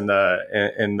encampments in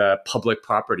the public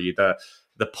property, the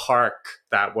park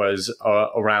that was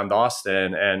around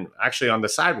Austin, and actually on the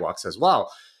sidewalks as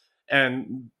well.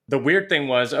 And the weird thing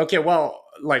was, okay, well,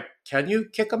 like, can you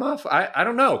kick them off? I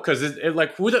don't know, because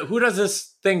like, who does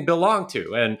this thing belong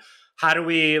to, and how do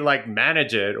we like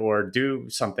manage it or do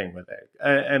something with it?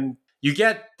 And you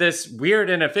get this weird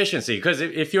inefficiency, because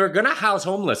if you're going to house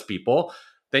homeless people,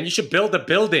 then you should build a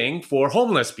building for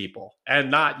homeless people and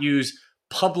not use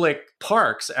public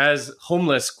parks as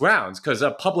homeless grounds, because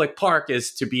a public park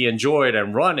is to be enjoyed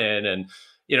and run in and,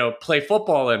 play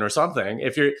football in or something.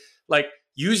 If you're like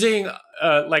using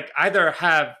like either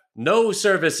have no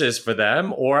services for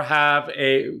them or have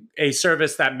a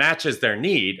service that matches their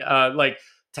need, like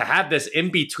to have this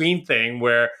in between thing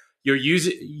where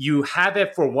you have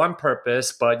it for one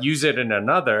purpose but use it in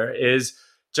another is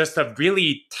just a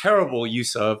really terrible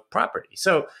use of property.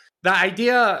 So the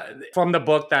idea from the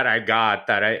book that I got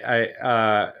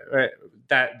that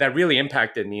really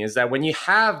impacted me is that when you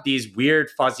have these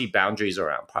weird fuzzy boundaries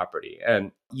around property,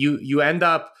 and you end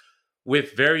up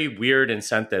with very weird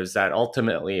incentives that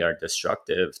ultimately are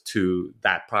destructive to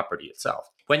that property itself.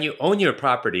 When you own your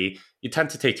property, you tend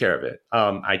to take care of it.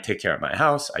 I take care of my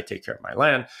house, I take care of my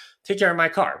land, take care of my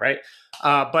car, right?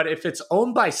 But if it's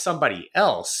owned by somebody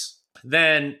else,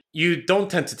 then you don't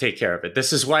tend to take care of it.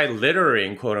 This is why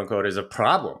littering, quote unquote, is a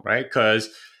problem, right? Because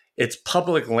it's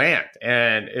public land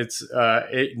and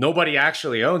nobody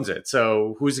actually owns it.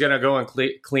 So who's going to go and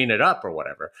clean it up or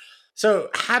whatever? So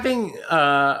having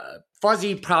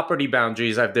fuzzy property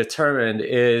boundaries, I've determined,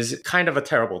 is kind of a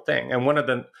terrible thing. And one of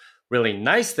the really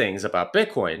nice things about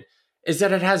Bitcoin is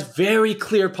that it has very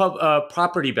clear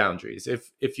property boundaries.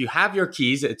 If you have your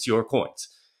keys, it's your coins.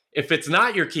 If it's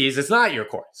not your keys, it's not your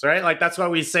coins, right? Like that's what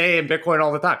we say in Bitcoin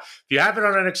all the time. If you have it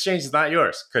on an exchange, it's not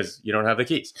yours because you don't have the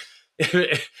keys.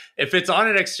 If it's on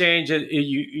an exchange,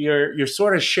 you're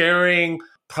sort of sharing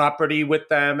property with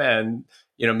them, and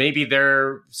maybe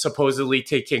they're supposedly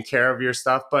taking care of your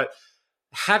stuff, but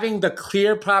having the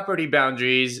clear property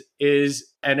boundaries is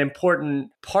an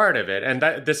important part of it. And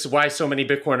this is why so many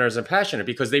Bitcoiners are passionate,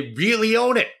 because they really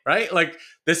own it, right? Like,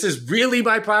 this is really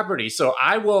my property. So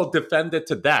I will defend it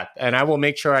to death and I will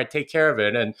make sure I take care of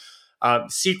it. And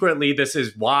secretly, this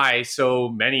is why so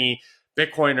many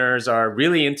Bitcoiners are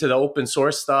really into the open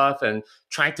source stuff and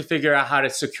trying to figure out how to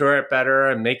secure it better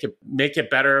and make it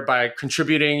better by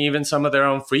contributing even some of their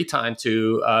own free time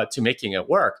to making it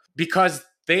work, because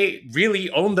they really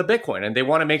own the Bitcoin and they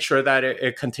want to make sure that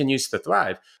it continues to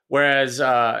thrive. Whereas,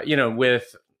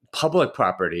 with public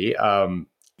property,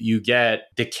 you get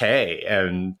decay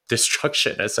and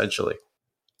destruction, essentially.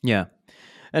 Yeah.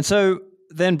 And so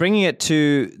then bringing it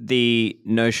to the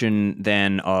notion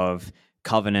then of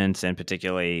covenants, and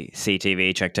particularly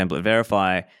CTV, check, template,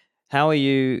 verify, how are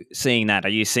you seeing that? Are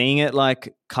you seeing it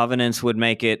like covenants would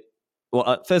make it?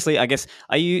 Well, firstly, I guess,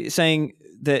 are you saying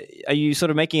that, are you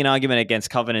sort of making an argument against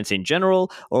covenants in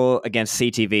general or against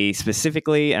CTV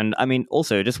specifically? And I mean,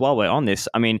 also, just while we're on this,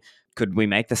 I mean, could we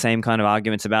make the same kind of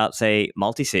arguments about, say,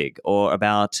 multisig or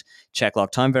about check,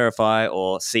 lock, time verify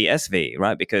or CSV,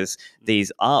 right? Because these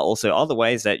are also other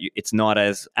ways that it's not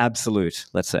as absolute,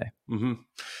 let's say. Mm-hmm.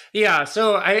 Yeah,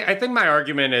 so I think my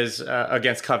argument is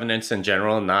against covenants in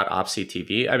general, not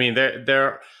OpsCTV. I mean,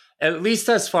 they're at least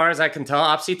as far as I can tell,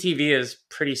 OpsCTV is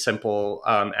pretty simple.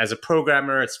 As a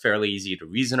programmer, it's fairly easy to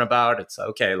reason about. It's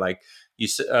okay, like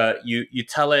you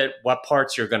tell it what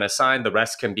parts you're going to sign, the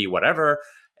rest can be whatever.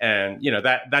 And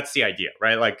that's the idea,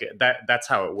 right? Like that's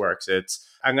how it works. It's,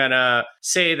 I'm gonna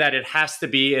say that it has to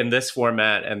be in this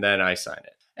format, and then I sign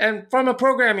it. And from a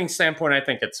programming standpoint, I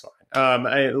think it's fine.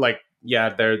 They're like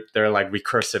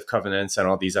recursive covenants and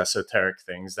all these esoteric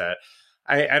things that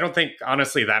I don't think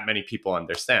honestly that many people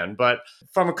understand. But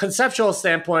from a conceptual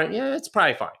standpoint, yeah, it's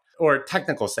probably fine. or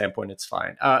technical standpoint, it's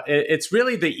fine. It's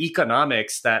really the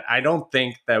economics that I don't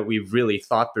think that we've really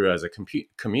thought through as a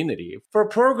community. For a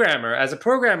programmer, as a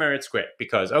programmer, it's great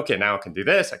because, okay, now I can do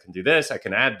this, I can do this, I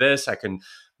can add this, I can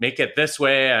make it this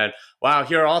way. And wow,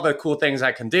 here are all the cool things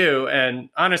I can do. And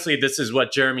honestly, this is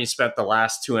what Jeremy spent the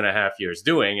last 2.5 years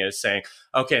doing, is saying,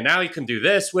 okay, now you can do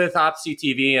this with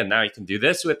OpsCTV, and now you can do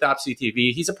this with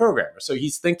OpsCTV. He's a programmer. So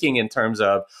he's thinking in terms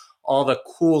of all the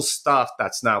cool stuff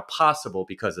that's now possible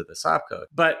because of this opcode.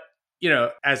 But,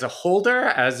 as a holder,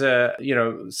 as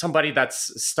somebody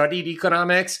that's studied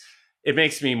economics, it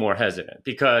makes me more hesitant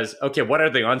because, okay, what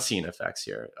are the unseen effects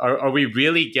here? Are we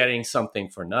really getting something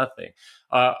for nothing?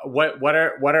 What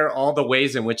are all the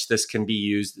ways in which this can be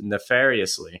used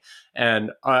nefariously? And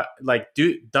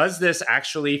does this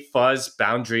actually fuzz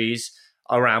boundaries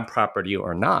around property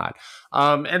or not?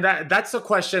 And that's the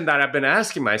question that I've been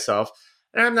asking myself.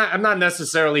 And I'm not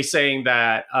necessarily saying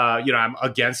that I'm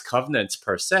against covenants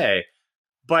per se,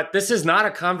 but this is not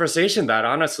a conversation that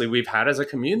honestly we've had as a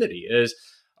community.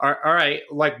 All right,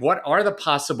 like, what are the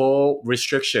possible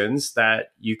restrictions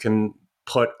that you can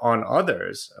put on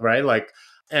others, right? Like,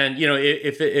 and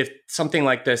if something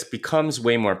like this becomes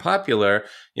way more popular,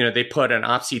 they put an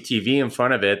OpsCTV in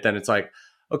front of it, then it's like,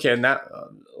 okay, and that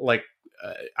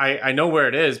I know where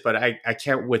it is, but I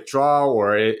can't withdraw,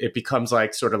 or it becomes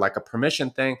like sort of like a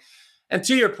permission thing. And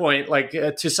to your point, like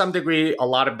to some degree, a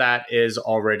lot of that is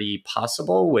already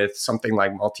possible with something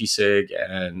like multisig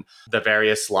and the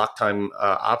various lock time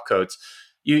opcodes.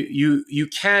 You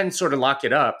can sort of lock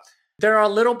it up. They're a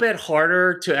little bit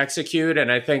harder to execute,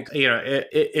 and I think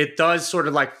it does sort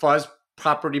of like fuzz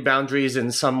property boundaries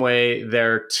in some way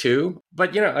there too.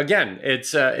 But again,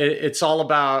 it's all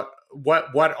about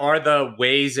what are the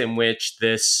ways in which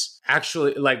this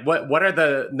actually, like, what are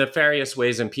the nefarious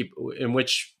ways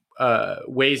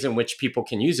ways in which people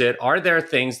can use it? Are there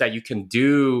things that you can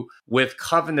do with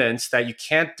covenants that you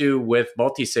can't do with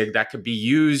multisig that could be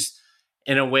used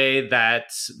in a way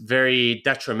that's very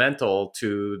detrimental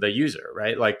to the user,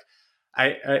 right? Like,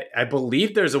 I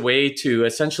believe there's a way to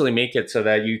essentially make it so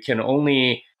that you can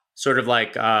only sort of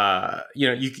like,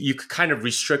 you could kind of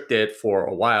restrict it for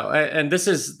a while. And this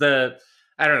is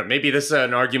I don't know, maybe this is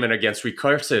an argument against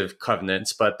recursive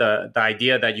covenants, but the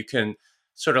idea that you can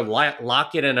sort of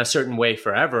lock it in a certain way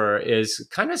forever is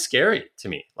kind of scary to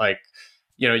me. Like,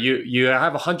 you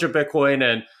have 100 Bitcoin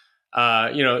and,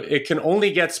 it can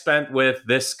only get spent with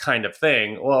this kind of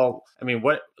thing. Well, I mean,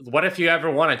 what if you ever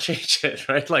want to change it,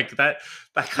 right? Like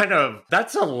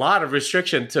that's a lot of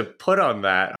restriction to put on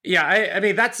that. Yeah. I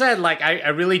mean, that said, like, I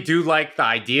really do like the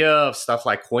idea of stuff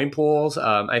like coin pools.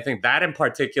 I think that in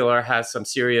particular has some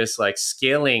serious like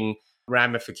scaling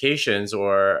ramifications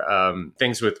or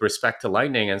things with respect to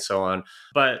Lightning and so on.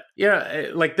 But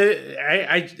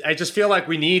I just feel like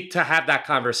we need to have that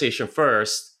conversation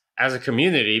first as a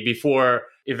community before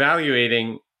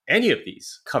evaluating any of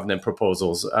these covenant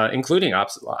proposals, including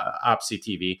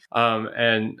OpsCTV.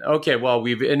 And okay, well,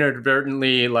 we've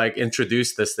inadvertently like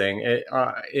introduced this thing.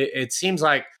 It seems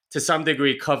like to some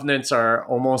degree covenants are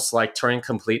almost like Turing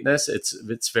completeness.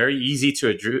 It's very easy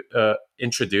to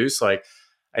introduce. Like,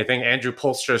 I think Andrew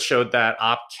Poelstra showed that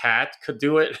OpCat could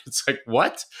do it. It's like,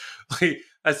 what? Like,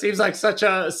 that seems like such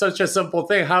a simple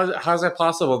thing. How's it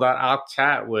possible that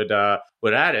OpCat would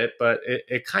add it? But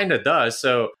it kind of does.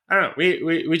 So I don't know.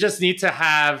 We just need to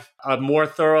have a more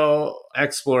thorough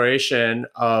exploration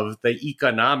of the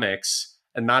economics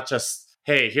and not just,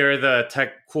 hey, here are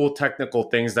the cool technical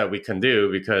things that we can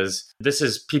do, because this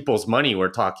is people's money we're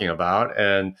talking about.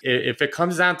 And if it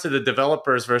comes down to the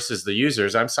developers versus the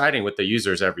users, I'm siding with the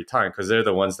users every time because they're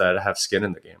the ones that have skin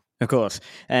in the game. Of course.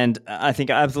 And I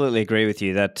think I absolutely agree with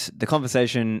you that the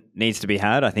conversation needs to be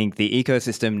had. I think the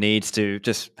ecosystem needs to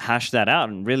just hash that out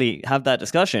and really have that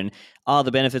discussion. Are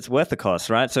the benefits worth the cost,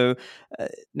 right? So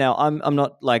now I'm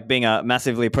not like being a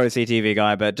massively pro CTV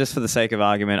guy, but just for the sake of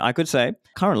argument, I could say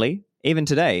currently, even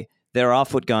today, there are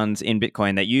foot guns in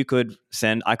Bitcoin that you could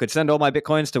send. I could send all my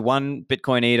Bitcoins to one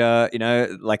Bitcoin eater,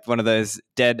 like one of those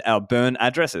dead or burn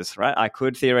addresses, right? I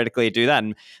could theoretically do that.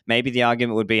 And maybe the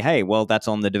argument would be, hey, well, that's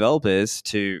on the developers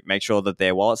to make sure that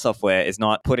their wallet software is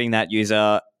not putting that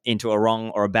user into a wrong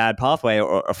or a bad pathway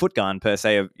or a foot gun per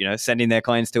se of, sending their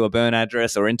coins to a burn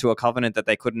address or into a covenant that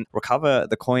they couldn't recover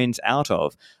the coins out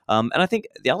of. And I think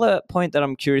the other point that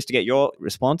I'm curious to get your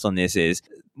response on this is,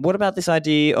 what about this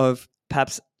idea of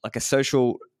perhaps like a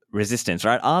social resistance,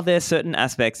 right? Are there certain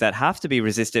aspects that have to be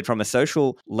resisted from a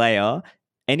social layer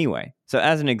anyway? So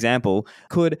as an example,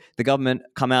 could the government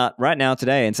come out right now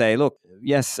today and say, look,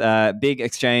 yes, big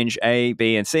exchange A,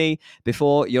 B, and C,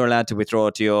 before you're allowed to withdraw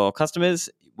to your customers,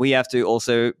 we have to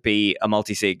also be a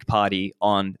multi-sig party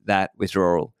on that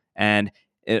withdrawal. And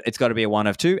it's got to be a one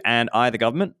of two, and I, the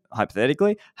government,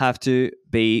 hypothetically, have to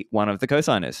be one of the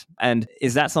co-signers. And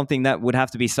is that something that would have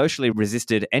to be socially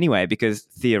resisted anyway? Because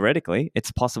theoretically,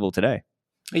 it's possible today.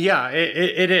 Yeah,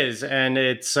 it is. And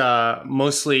it's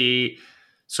mostly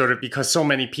sort of because so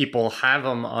many people have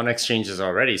them on exchanges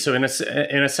already. So in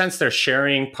a sense, they're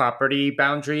sharing property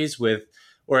boundaries with,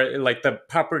 or like the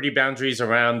property boundaries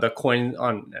around the coin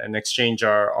on an exchange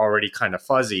are already kind of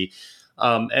fuzzy.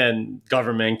 And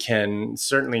government can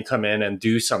certainly come in and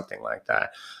do something like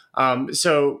that.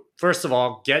 So first of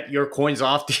all, get your coins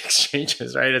off the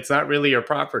exchanges, right? It's not really your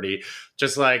property.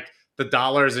 Just like the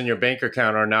dollars in your bank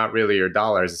account are not really your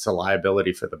dollars. It's a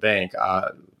liability for the bank.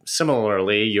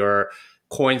 Similarly, your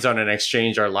coins on an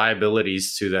exchange are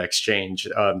liabilities to the exchange.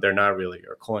 They're not really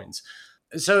your coins.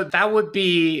 So that would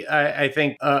be, I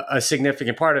think, a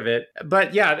significant part of it.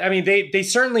 But yeah, I mean, they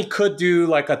certainly could do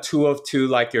like a two of two,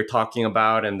 like you're talking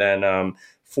about, and then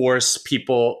force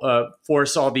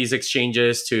all these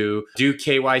exchanges to do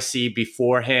KYC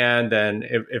beforehand. And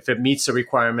if it meets the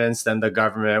requirements, then the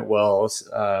government will,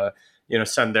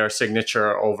 send their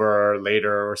signature over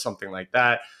later or something like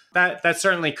that. That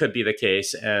certainly could be the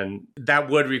case, and that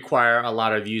would require a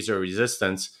lot of user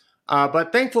resistance.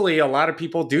 But thankfully, a lot of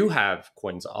people do have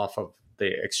coins off of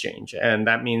the exchange. And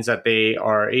that means that they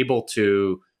are able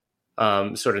to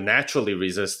sort of naturally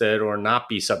resist it or not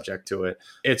be subject to it.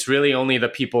 It's really only the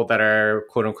people that are,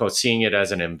 quote unquote, seeing it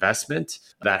as an investment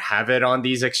that have it on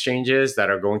these exchanges that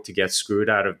are going to get screwed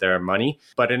out of their money.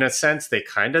 But in a sense, they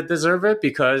kind of deserve it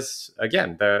because,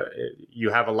 again, you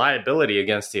have a liability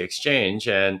against the exchange.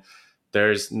 And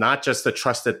there's not just a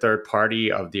trusted third party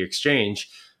of the exchange,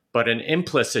 but an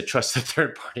implicit trusted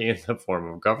third party in the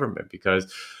form of government,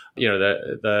 because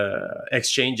the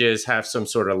exchanges have some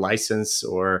sort of license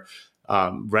or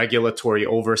regulatory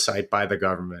oversight by the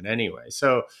government anyway.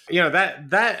 So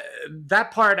that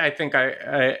part I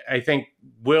think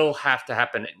will have to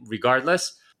happen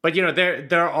regardless. But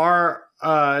there are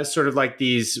sort of like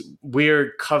these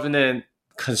weird covenant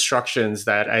constructions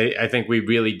that I think we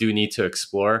really do need to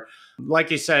explore.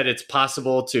 Like you said, it's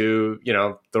possible to,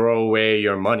 throw away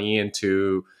your money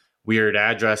into weird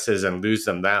addresses and lose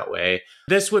them that way.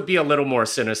 This would be a little more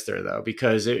sinister, though,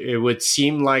 because it would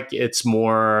seem like it's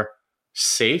more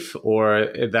safe or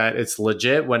that it's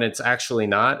legit when it's actually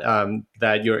not,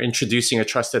 that you're introducing a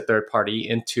trusted third party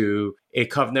into a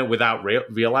covenant without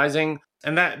realizing.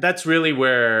 And that's really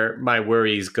where my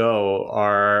worries go,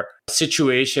 are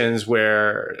situations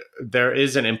where there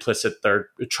is an implicit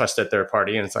trusted third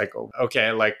party. And it's like,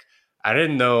 okay, like I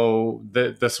didn't know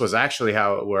that this was actually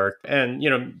how it worked. And,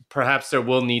 perhaps there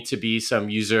will need to be some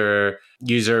user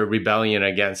rebellion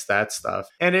against that stuff.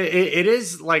 And it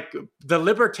is like the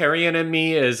libertarian in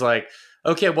me is like,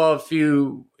 okay, well,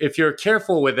 if you're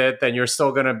careful with it, then you're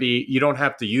still going to you don't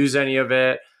have to use any of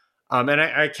it. And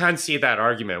I can see that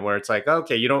argument where it's like,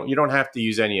 okay, you don't have to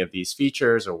use any of these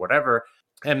features or whatever.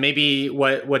 And maybe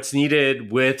what's needed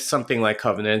with something like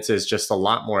covenants is just a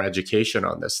lot more education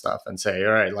on this stuff, and say,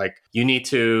 all right, like you need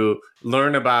to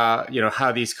learn about,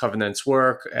 how these covenants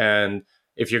work. And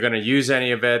if you're going to use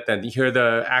any of it, then here are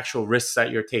the actual risks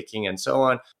that you're taking and so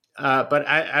on. But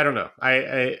I don't know.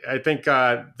 I think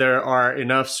there are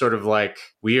enough sort of like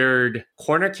weird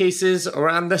corner cases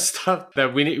around this stuff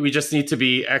that we just need to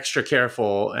be extra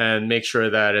careful and make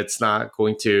sure that it's not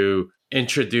going to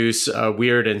introduce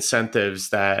weird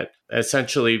incentives that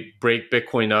essentially break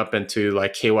Bitcoin up into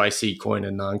like KYC coin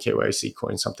and non-KYC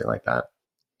coin, something like that.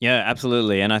 Yeah,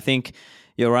 absolutely. And I think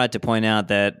you're right to point out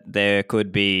that there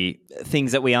could be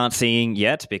things that we aren't seeing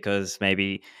yet, because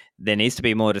maybe there needs to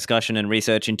be more discussion and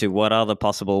research into what other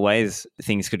possible ways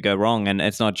things could go wrong. And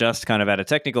it's not just kind of at a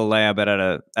technical layer, but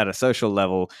at a social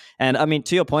level. And I mean,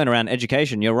 to your point around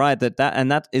education, you're right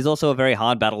that is also a very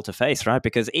hard battle to face, right?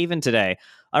 Because even today,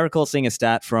 I recall seeing a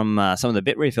stat from some of the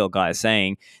Bitrefill guys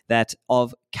saying that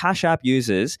of Cash App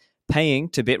users paying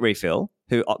to Bitrefill,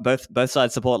 who both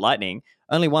sides support Lightning,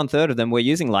 only 1/3 of them were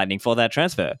using Lightning for that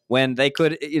transfer when they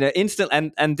could, instant.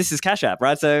 And this is Cash App,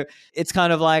 right? So it's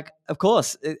kind of like, of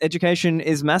course, education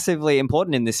is massively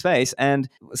important in this space. And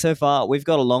so far, we've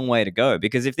got a long way to go,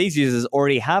 because if these users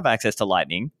already have access to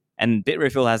Lightning and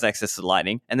Bitrefill has access to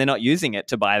Lightning and they're not using it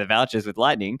to buy the vouchers with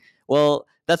Lightning, well,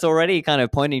 that's already kind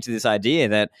of pointing to this idea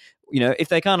that, if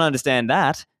they can't understand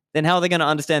that, then how are they going to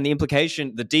understand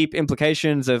the deep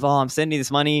implications of, I'm sending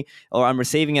this money or I'm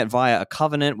receiving it via a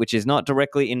covenant, which is not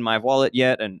directly in my wallet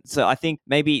yet? And so I think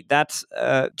maybe that's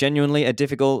genuinely a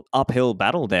difficult uphill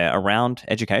battle there around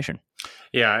education.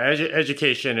 Yeah,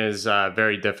 education is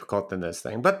very difficult in this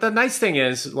thing. But the nice thing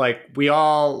is, like, we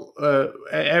all,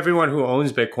 everyone who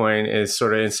owns Bitcoin is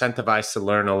sort of incentivized to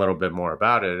learn a little bit more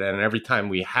about it. And every time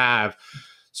we have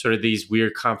sort of these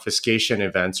weird confiscation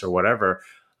events or whatever,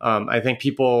 I think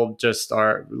people just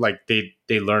are like,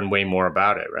 they learn way more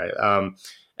about it, right?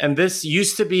 And this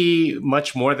used to be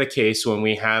much more the case when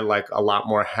we had like a lot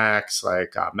more hacks,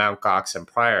 like Mt. Gox and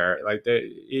prior. Like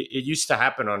it used to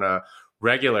happen on a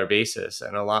regular basis,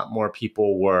 and a lot more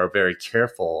people were very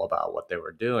careful about what they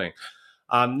were doing.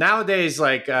 Nowadays,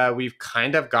 like we've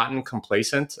kind of gotten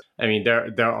complacent. I mean,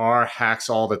 there are hacks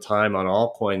all the time on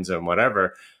altcoins and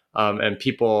whatever, and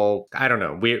people, I don't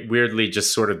know, weirdly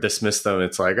just sort of dismiss them.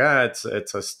 It's like it's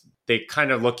a they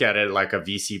kind of look at it like a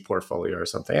VC portfolio or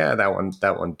something. Yeah, that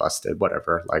one busted,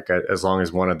 whatever. Like as long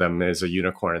as one of them is a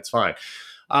unicorn, it's fine.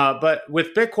 But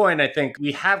with Bitcoin, I think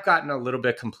we have gotten a little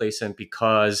bit complacent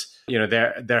because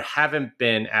there haven't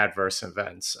been adverse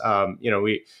events.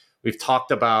 We've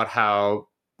talked about how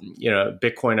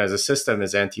Bitcoin as a system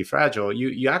is anti-fragile.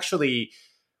 You actually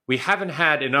we haven't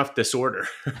had enough disorder,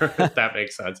 if that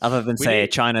makes sense. Other than, say,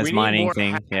 China's we need mining more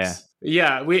thing. Yeah. hacks.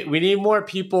 Yeah, we need more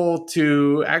people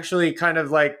to actually kind of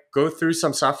like go through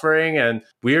some suffering and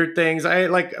weird things.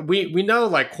 We know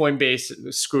like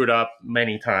Coinbase screwed up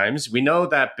many times. We know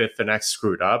that Bitfinex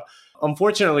screwed up.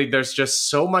 Unfortunately, there's just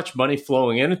so much money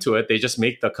flowing into it. They just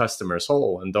make the customers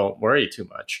whole and don't worry too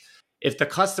much. If the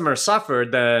customer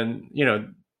suffered, then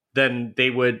they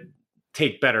would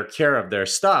take better care of their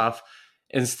stuff.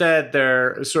 Instead,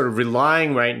 they're sort of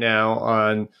relying right now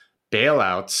on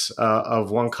bailouts of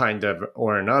one kind of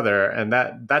or another, and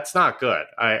that's not good.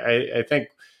 I think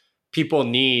people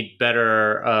need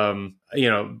better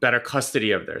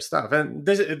custody of their stuff. And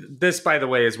this, by the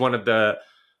way, is one of the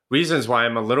reasons why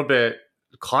I'm a little bit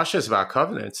cautious about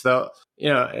covenants. Though,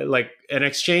 like an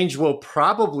exchange will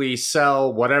probably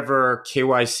sell whatever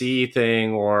KYC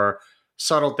thing or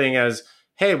subtle thing as,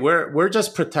 hey, we're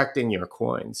just protecting your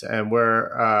coins, and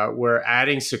we're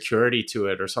adding security to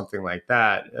it or something like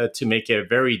that to make it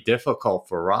very difficult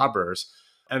for robbers.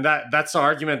 And that's the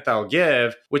argument they'll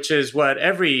give, which is what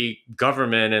every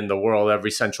government in the world,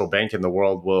 every central bank in the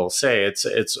world will say.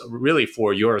 It's really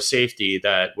for your safety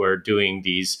that we're doing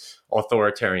these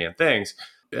authoritarian things.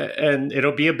 And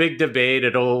it'll be a big debate.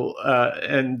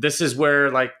 And this is where,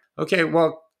 like, okay,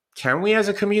 well, can we as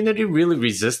a community really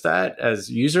resist that as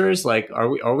users? Like,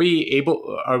 are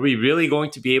we really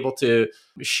going to be able to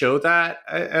show that?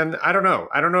 And I don't know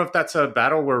if that's a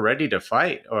battle we're ready to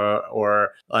fight,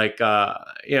 or like,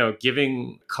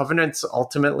 giving covenants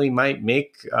ultimately might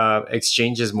make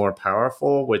exchanges more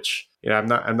powerful, which, I'm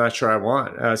not sure I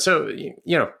want.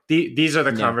 These are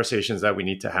the conversations that we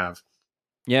need to have.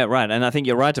 Yeah, right. And I think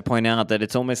you're right to point out that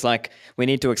it's almost like we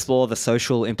need to explore the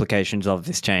social implications of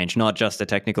this change, not just the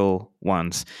technical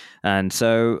ones. And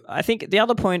so I think the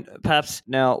other point, perhaps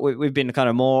now we've been kind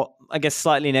of more, I guess,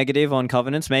 slightly negative on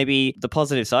covenants, maybe the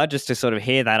positive side, just to sort of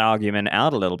hear that argument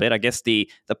out a little bit. I guess the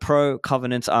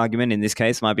pro-covenants argument in this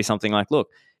case might be something like,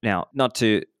 look, now, not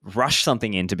to rush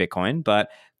something into Bitcoin, but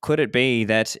could it be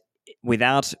that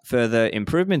without further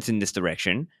improvements in this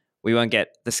direction, we won't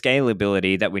get the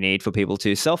scalability that we need for people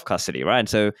to self-custody, right?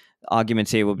 So arguments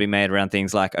here will be made around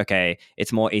things like, okay,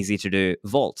 it's more easy to do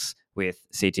vaults with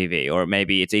CTV, or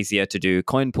maybe it's easier to do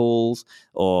coin pools,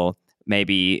 or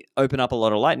maybe open up a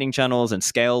lot of Lightning channels and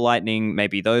scale Lightning.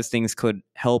 Maybe those things could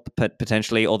help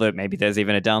potentially, although maybe there's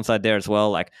even a downside there as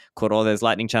well. Like, could all those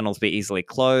Lightning channels be easily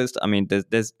closed? I mean,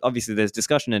 there's obviously there's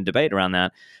discussion and debate around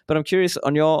that. But I'm curious,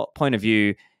 on your point of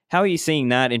view, how are you seeing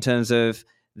that in terms of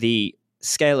the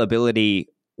scalability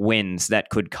wins that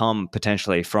could come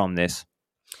potentially from this?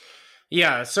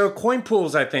 Yeah, so coin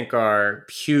pools, I think, are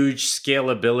huge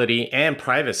scalability and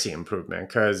privacy improvement,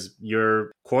 because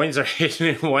your coins are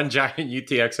hidden in one giant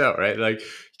UTXO, right? Like, you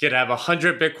could have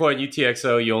 100 Bitcoin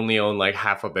UTXO, you only own like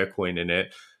half a Bitcoin in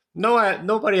it.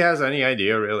 Nobody has any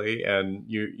idea really, and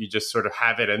you just sort of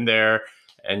have it in there,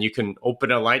 and you can open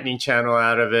a Lightning channel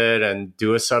out of it and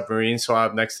do a submarine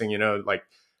swap. Next thing you know, like,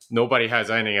 nobody has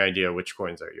any idea which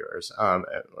coins are yours.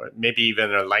 Maybe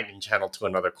even a Lightning channel to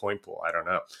another coin pool. I don't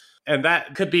know. And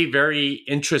that could be very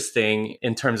interesting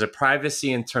in terms of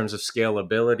privacy, in terms of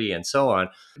scalability, and so on.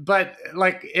 But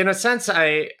like, in a sense,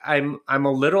 I'm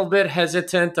a little bit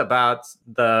hesitant about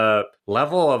the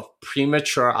level of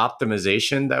premature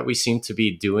optimization that we seem to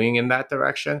be doing in that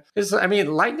direction. Because, I mean,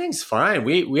 Lightning's fine.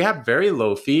 We have very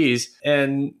low fees,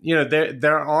 and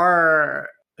there are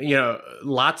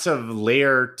lots of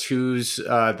layer twos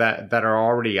that are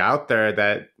already out there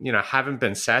that haven't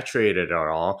been saturated at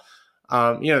all.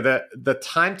 The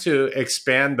time to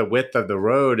expand the width of the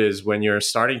road is when you're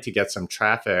starting to get some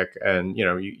traffic, and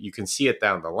you can see it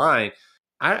down the line.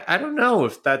 I don't know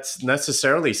if that's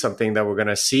necessarily something that we're going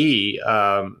to see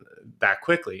that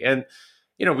quickly. And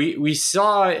we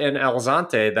saw in El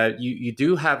Zante that you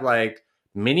do have like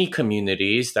mini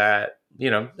communities that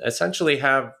essentially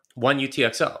have one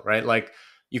UTXO, right? Like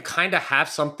you kind of have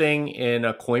something in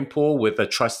a coin pool with a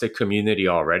trusted community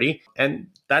already, and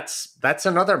that's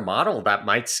another model that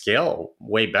might scale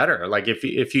way better. Like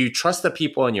if you trust the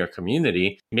people in your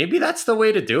community, maybe that's the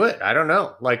way to do it. I don't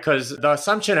know, like, because the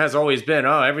assumption has always been,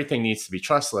 oh, everything needs to be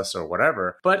trustless or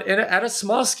whatever. But at a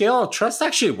small scale, trust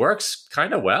actually works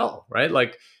kind of well, right?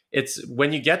 Like it's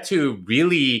when you get to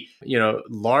really,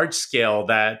 large scale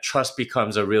that trust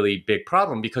becomes a really big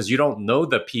problem because you don't know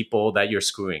the people that you're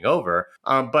screwing over.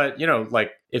 But,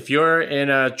 like if you're in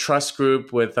a trust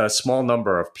group with a small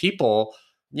number of people,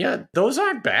 yeah, those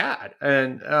aren't bad.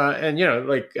 And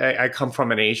like I come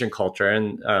from an Asian culture,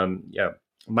 and,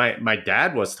 my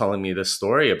dad was telling me this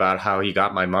story about how he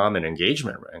got my mom an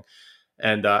engagement ring.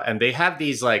 And they have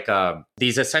these like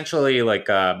these essentially like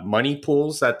money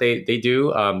pools that they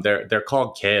do. They're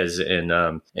called kez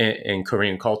in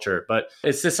Korean culture, but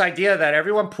it's this idea that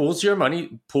everyone pools your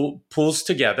money, pools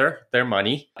together their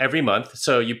money every month.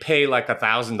 So you pay like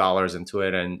 $1,000 into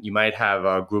it, and you might have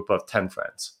a group of 10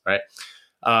 friends, right?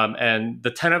 And the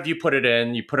 10 of you put it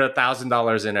in, you put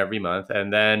 $1,000 in every month,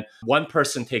 and then one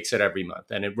person takes it every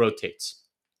month, and it rotates.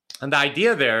 And the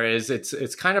idea there is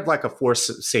it's kind of like a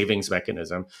forced savings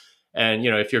mechanism. And,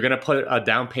 if you're going to put a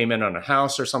down payment on a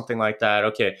house or something like that,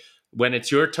 okay, when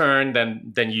it's your turn,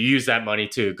 then you use that money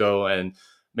to go and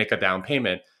make a down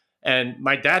payment. And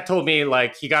my dad told me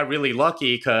like he got really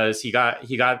lucky because he got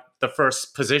the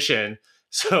first position.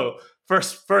 So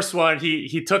first one,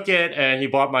 he took it and he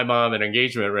bought my mom an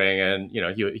engagement ring, and,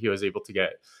 he was able to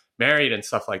get married and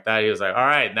stuff like that. He was like, all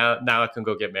right, now I can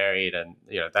go get married. And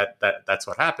that's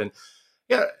what happened.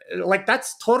 Yeah, like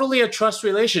that's totally a trust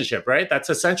relationship, right? That's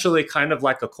essentially kind of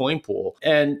like a coin pool.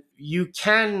 And you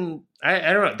can,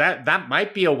 I don't know, that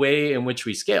might be a way in which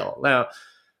we scale. Now,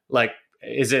 like,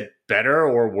 is it better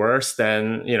or worse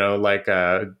than, like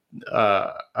a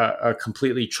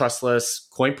completely trustless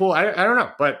coin pool? I don't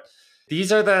know. But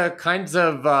these are the kinds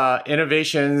of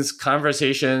innovations,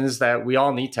 conversations that we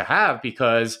all need to have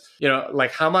because,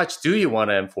 like how much do you want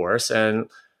to enforce? And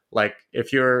like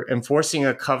if you're enforcing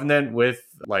a covenant with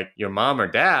like your mom or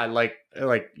dad, like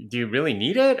do you really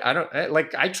need it?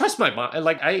 I trust my mom.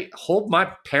 Like I hold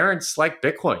my parents like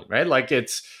Bitcoin, right? Like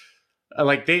it's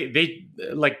like they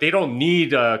don't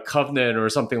need a covenant or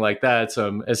something like that,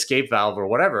 some escape valve or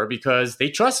whatever, because they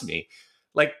trust me.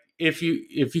 Like if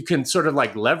you can sort of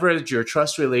like leverage your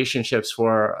trust relationships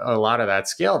for a lot of that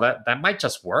scale, that might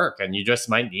just work. And you just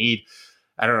might need,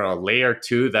 I don't know, a layer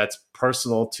 2 that's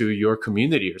personal to your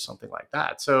community or something like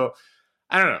that. So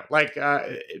I don't know, like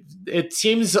it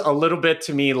seems a little bit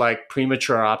to me like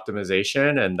premature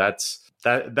optimization. And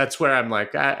that's where I'm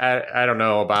like, I don't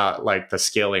know about like the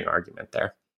scaling argument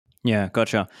there. Yeah,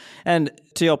 gotcha. And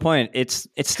to your point, it's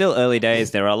still early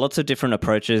days. There are lots of different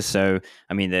approaches. So,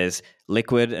 I mean, there's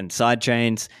Liquid and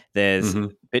sidechains. There's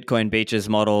Bitcoin Beaches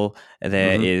model.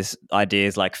 There is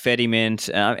ideas like Fedimint,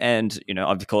 and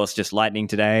of course, just Lightning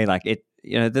today. Like it,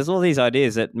 there's all these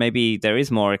ideas that maybe there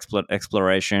is more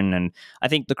exploration. And I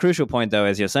think the crucial point, though,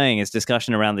 as you're saying, is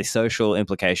discussion around the social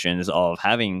implications of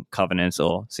having covenants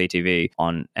or CTV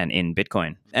on and in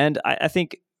Bitcoin. And I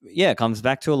think. Yeah, it comes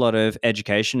back to a lot of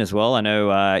education as well. I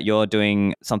know you're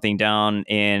doing something down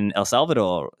in El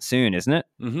Salvador soon, isn't it?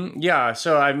 Yeah,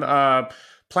 so I'm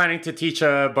planning to teach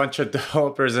a bunch of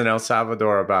developers in El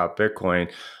Salvador about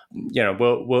Bitcoin.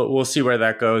 We'll see where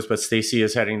that goes, but Stacy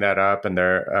is heading that up, and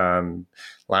they're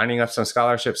lining up some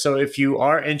scholarships. So if you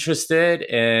are interested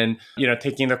in,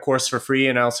 taking the course for free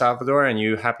in El Salvador, and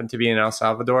you happen to be in El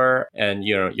Salvador, and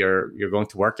you're going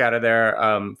to work out of there,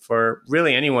 for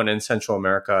really anyone in Central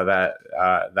America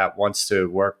that wants to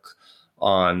work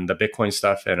on the Bitcoin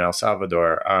stuff in El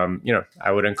Salvador, I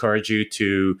would encourage you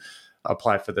to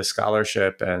apply for the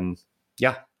scholarship and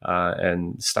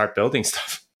start building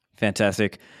stuff.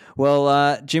 Fantastic.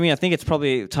 Well, Jimmy, I think it's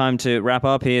probably time to wrap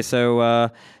up here. So,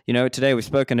 today we've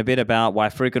spoken a bit about why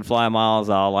frequent flyer miles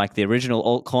are like the original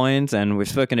altcoins, and we've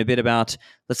spoken a bit about,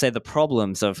 let's say, the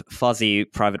problems of fuzzy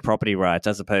private property rights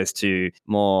as opposed to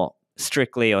more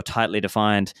strictly or tightly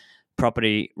defined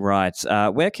property rights.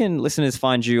 Where can listeners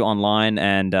find you online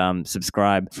and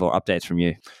subscribe for updates from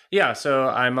you? Yeah, so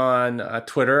I'm on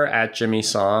Twitter at Jimmy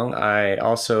Song. I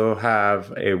also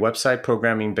have a website,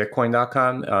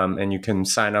 programmingbitcoin.com, and you can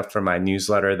sign up for my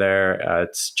newsletter there.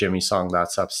 It's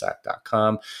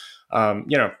jimmysong.substack.com.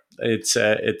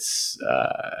 It's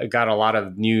got a lot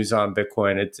of news on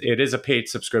Bitcoin. It is a paid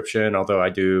subscription, although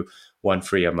I do one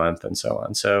free a month and so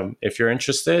on. So if you're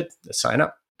interested, sign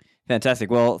up. Fantastic.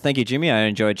 Well, thank you, Jimmy. I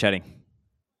enjoyed chatting.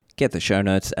 Get the show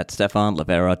notes at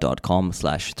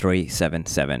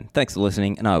stefanlivera.com/377. Thanks for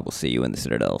listening, and I will see you in the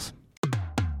Citadels.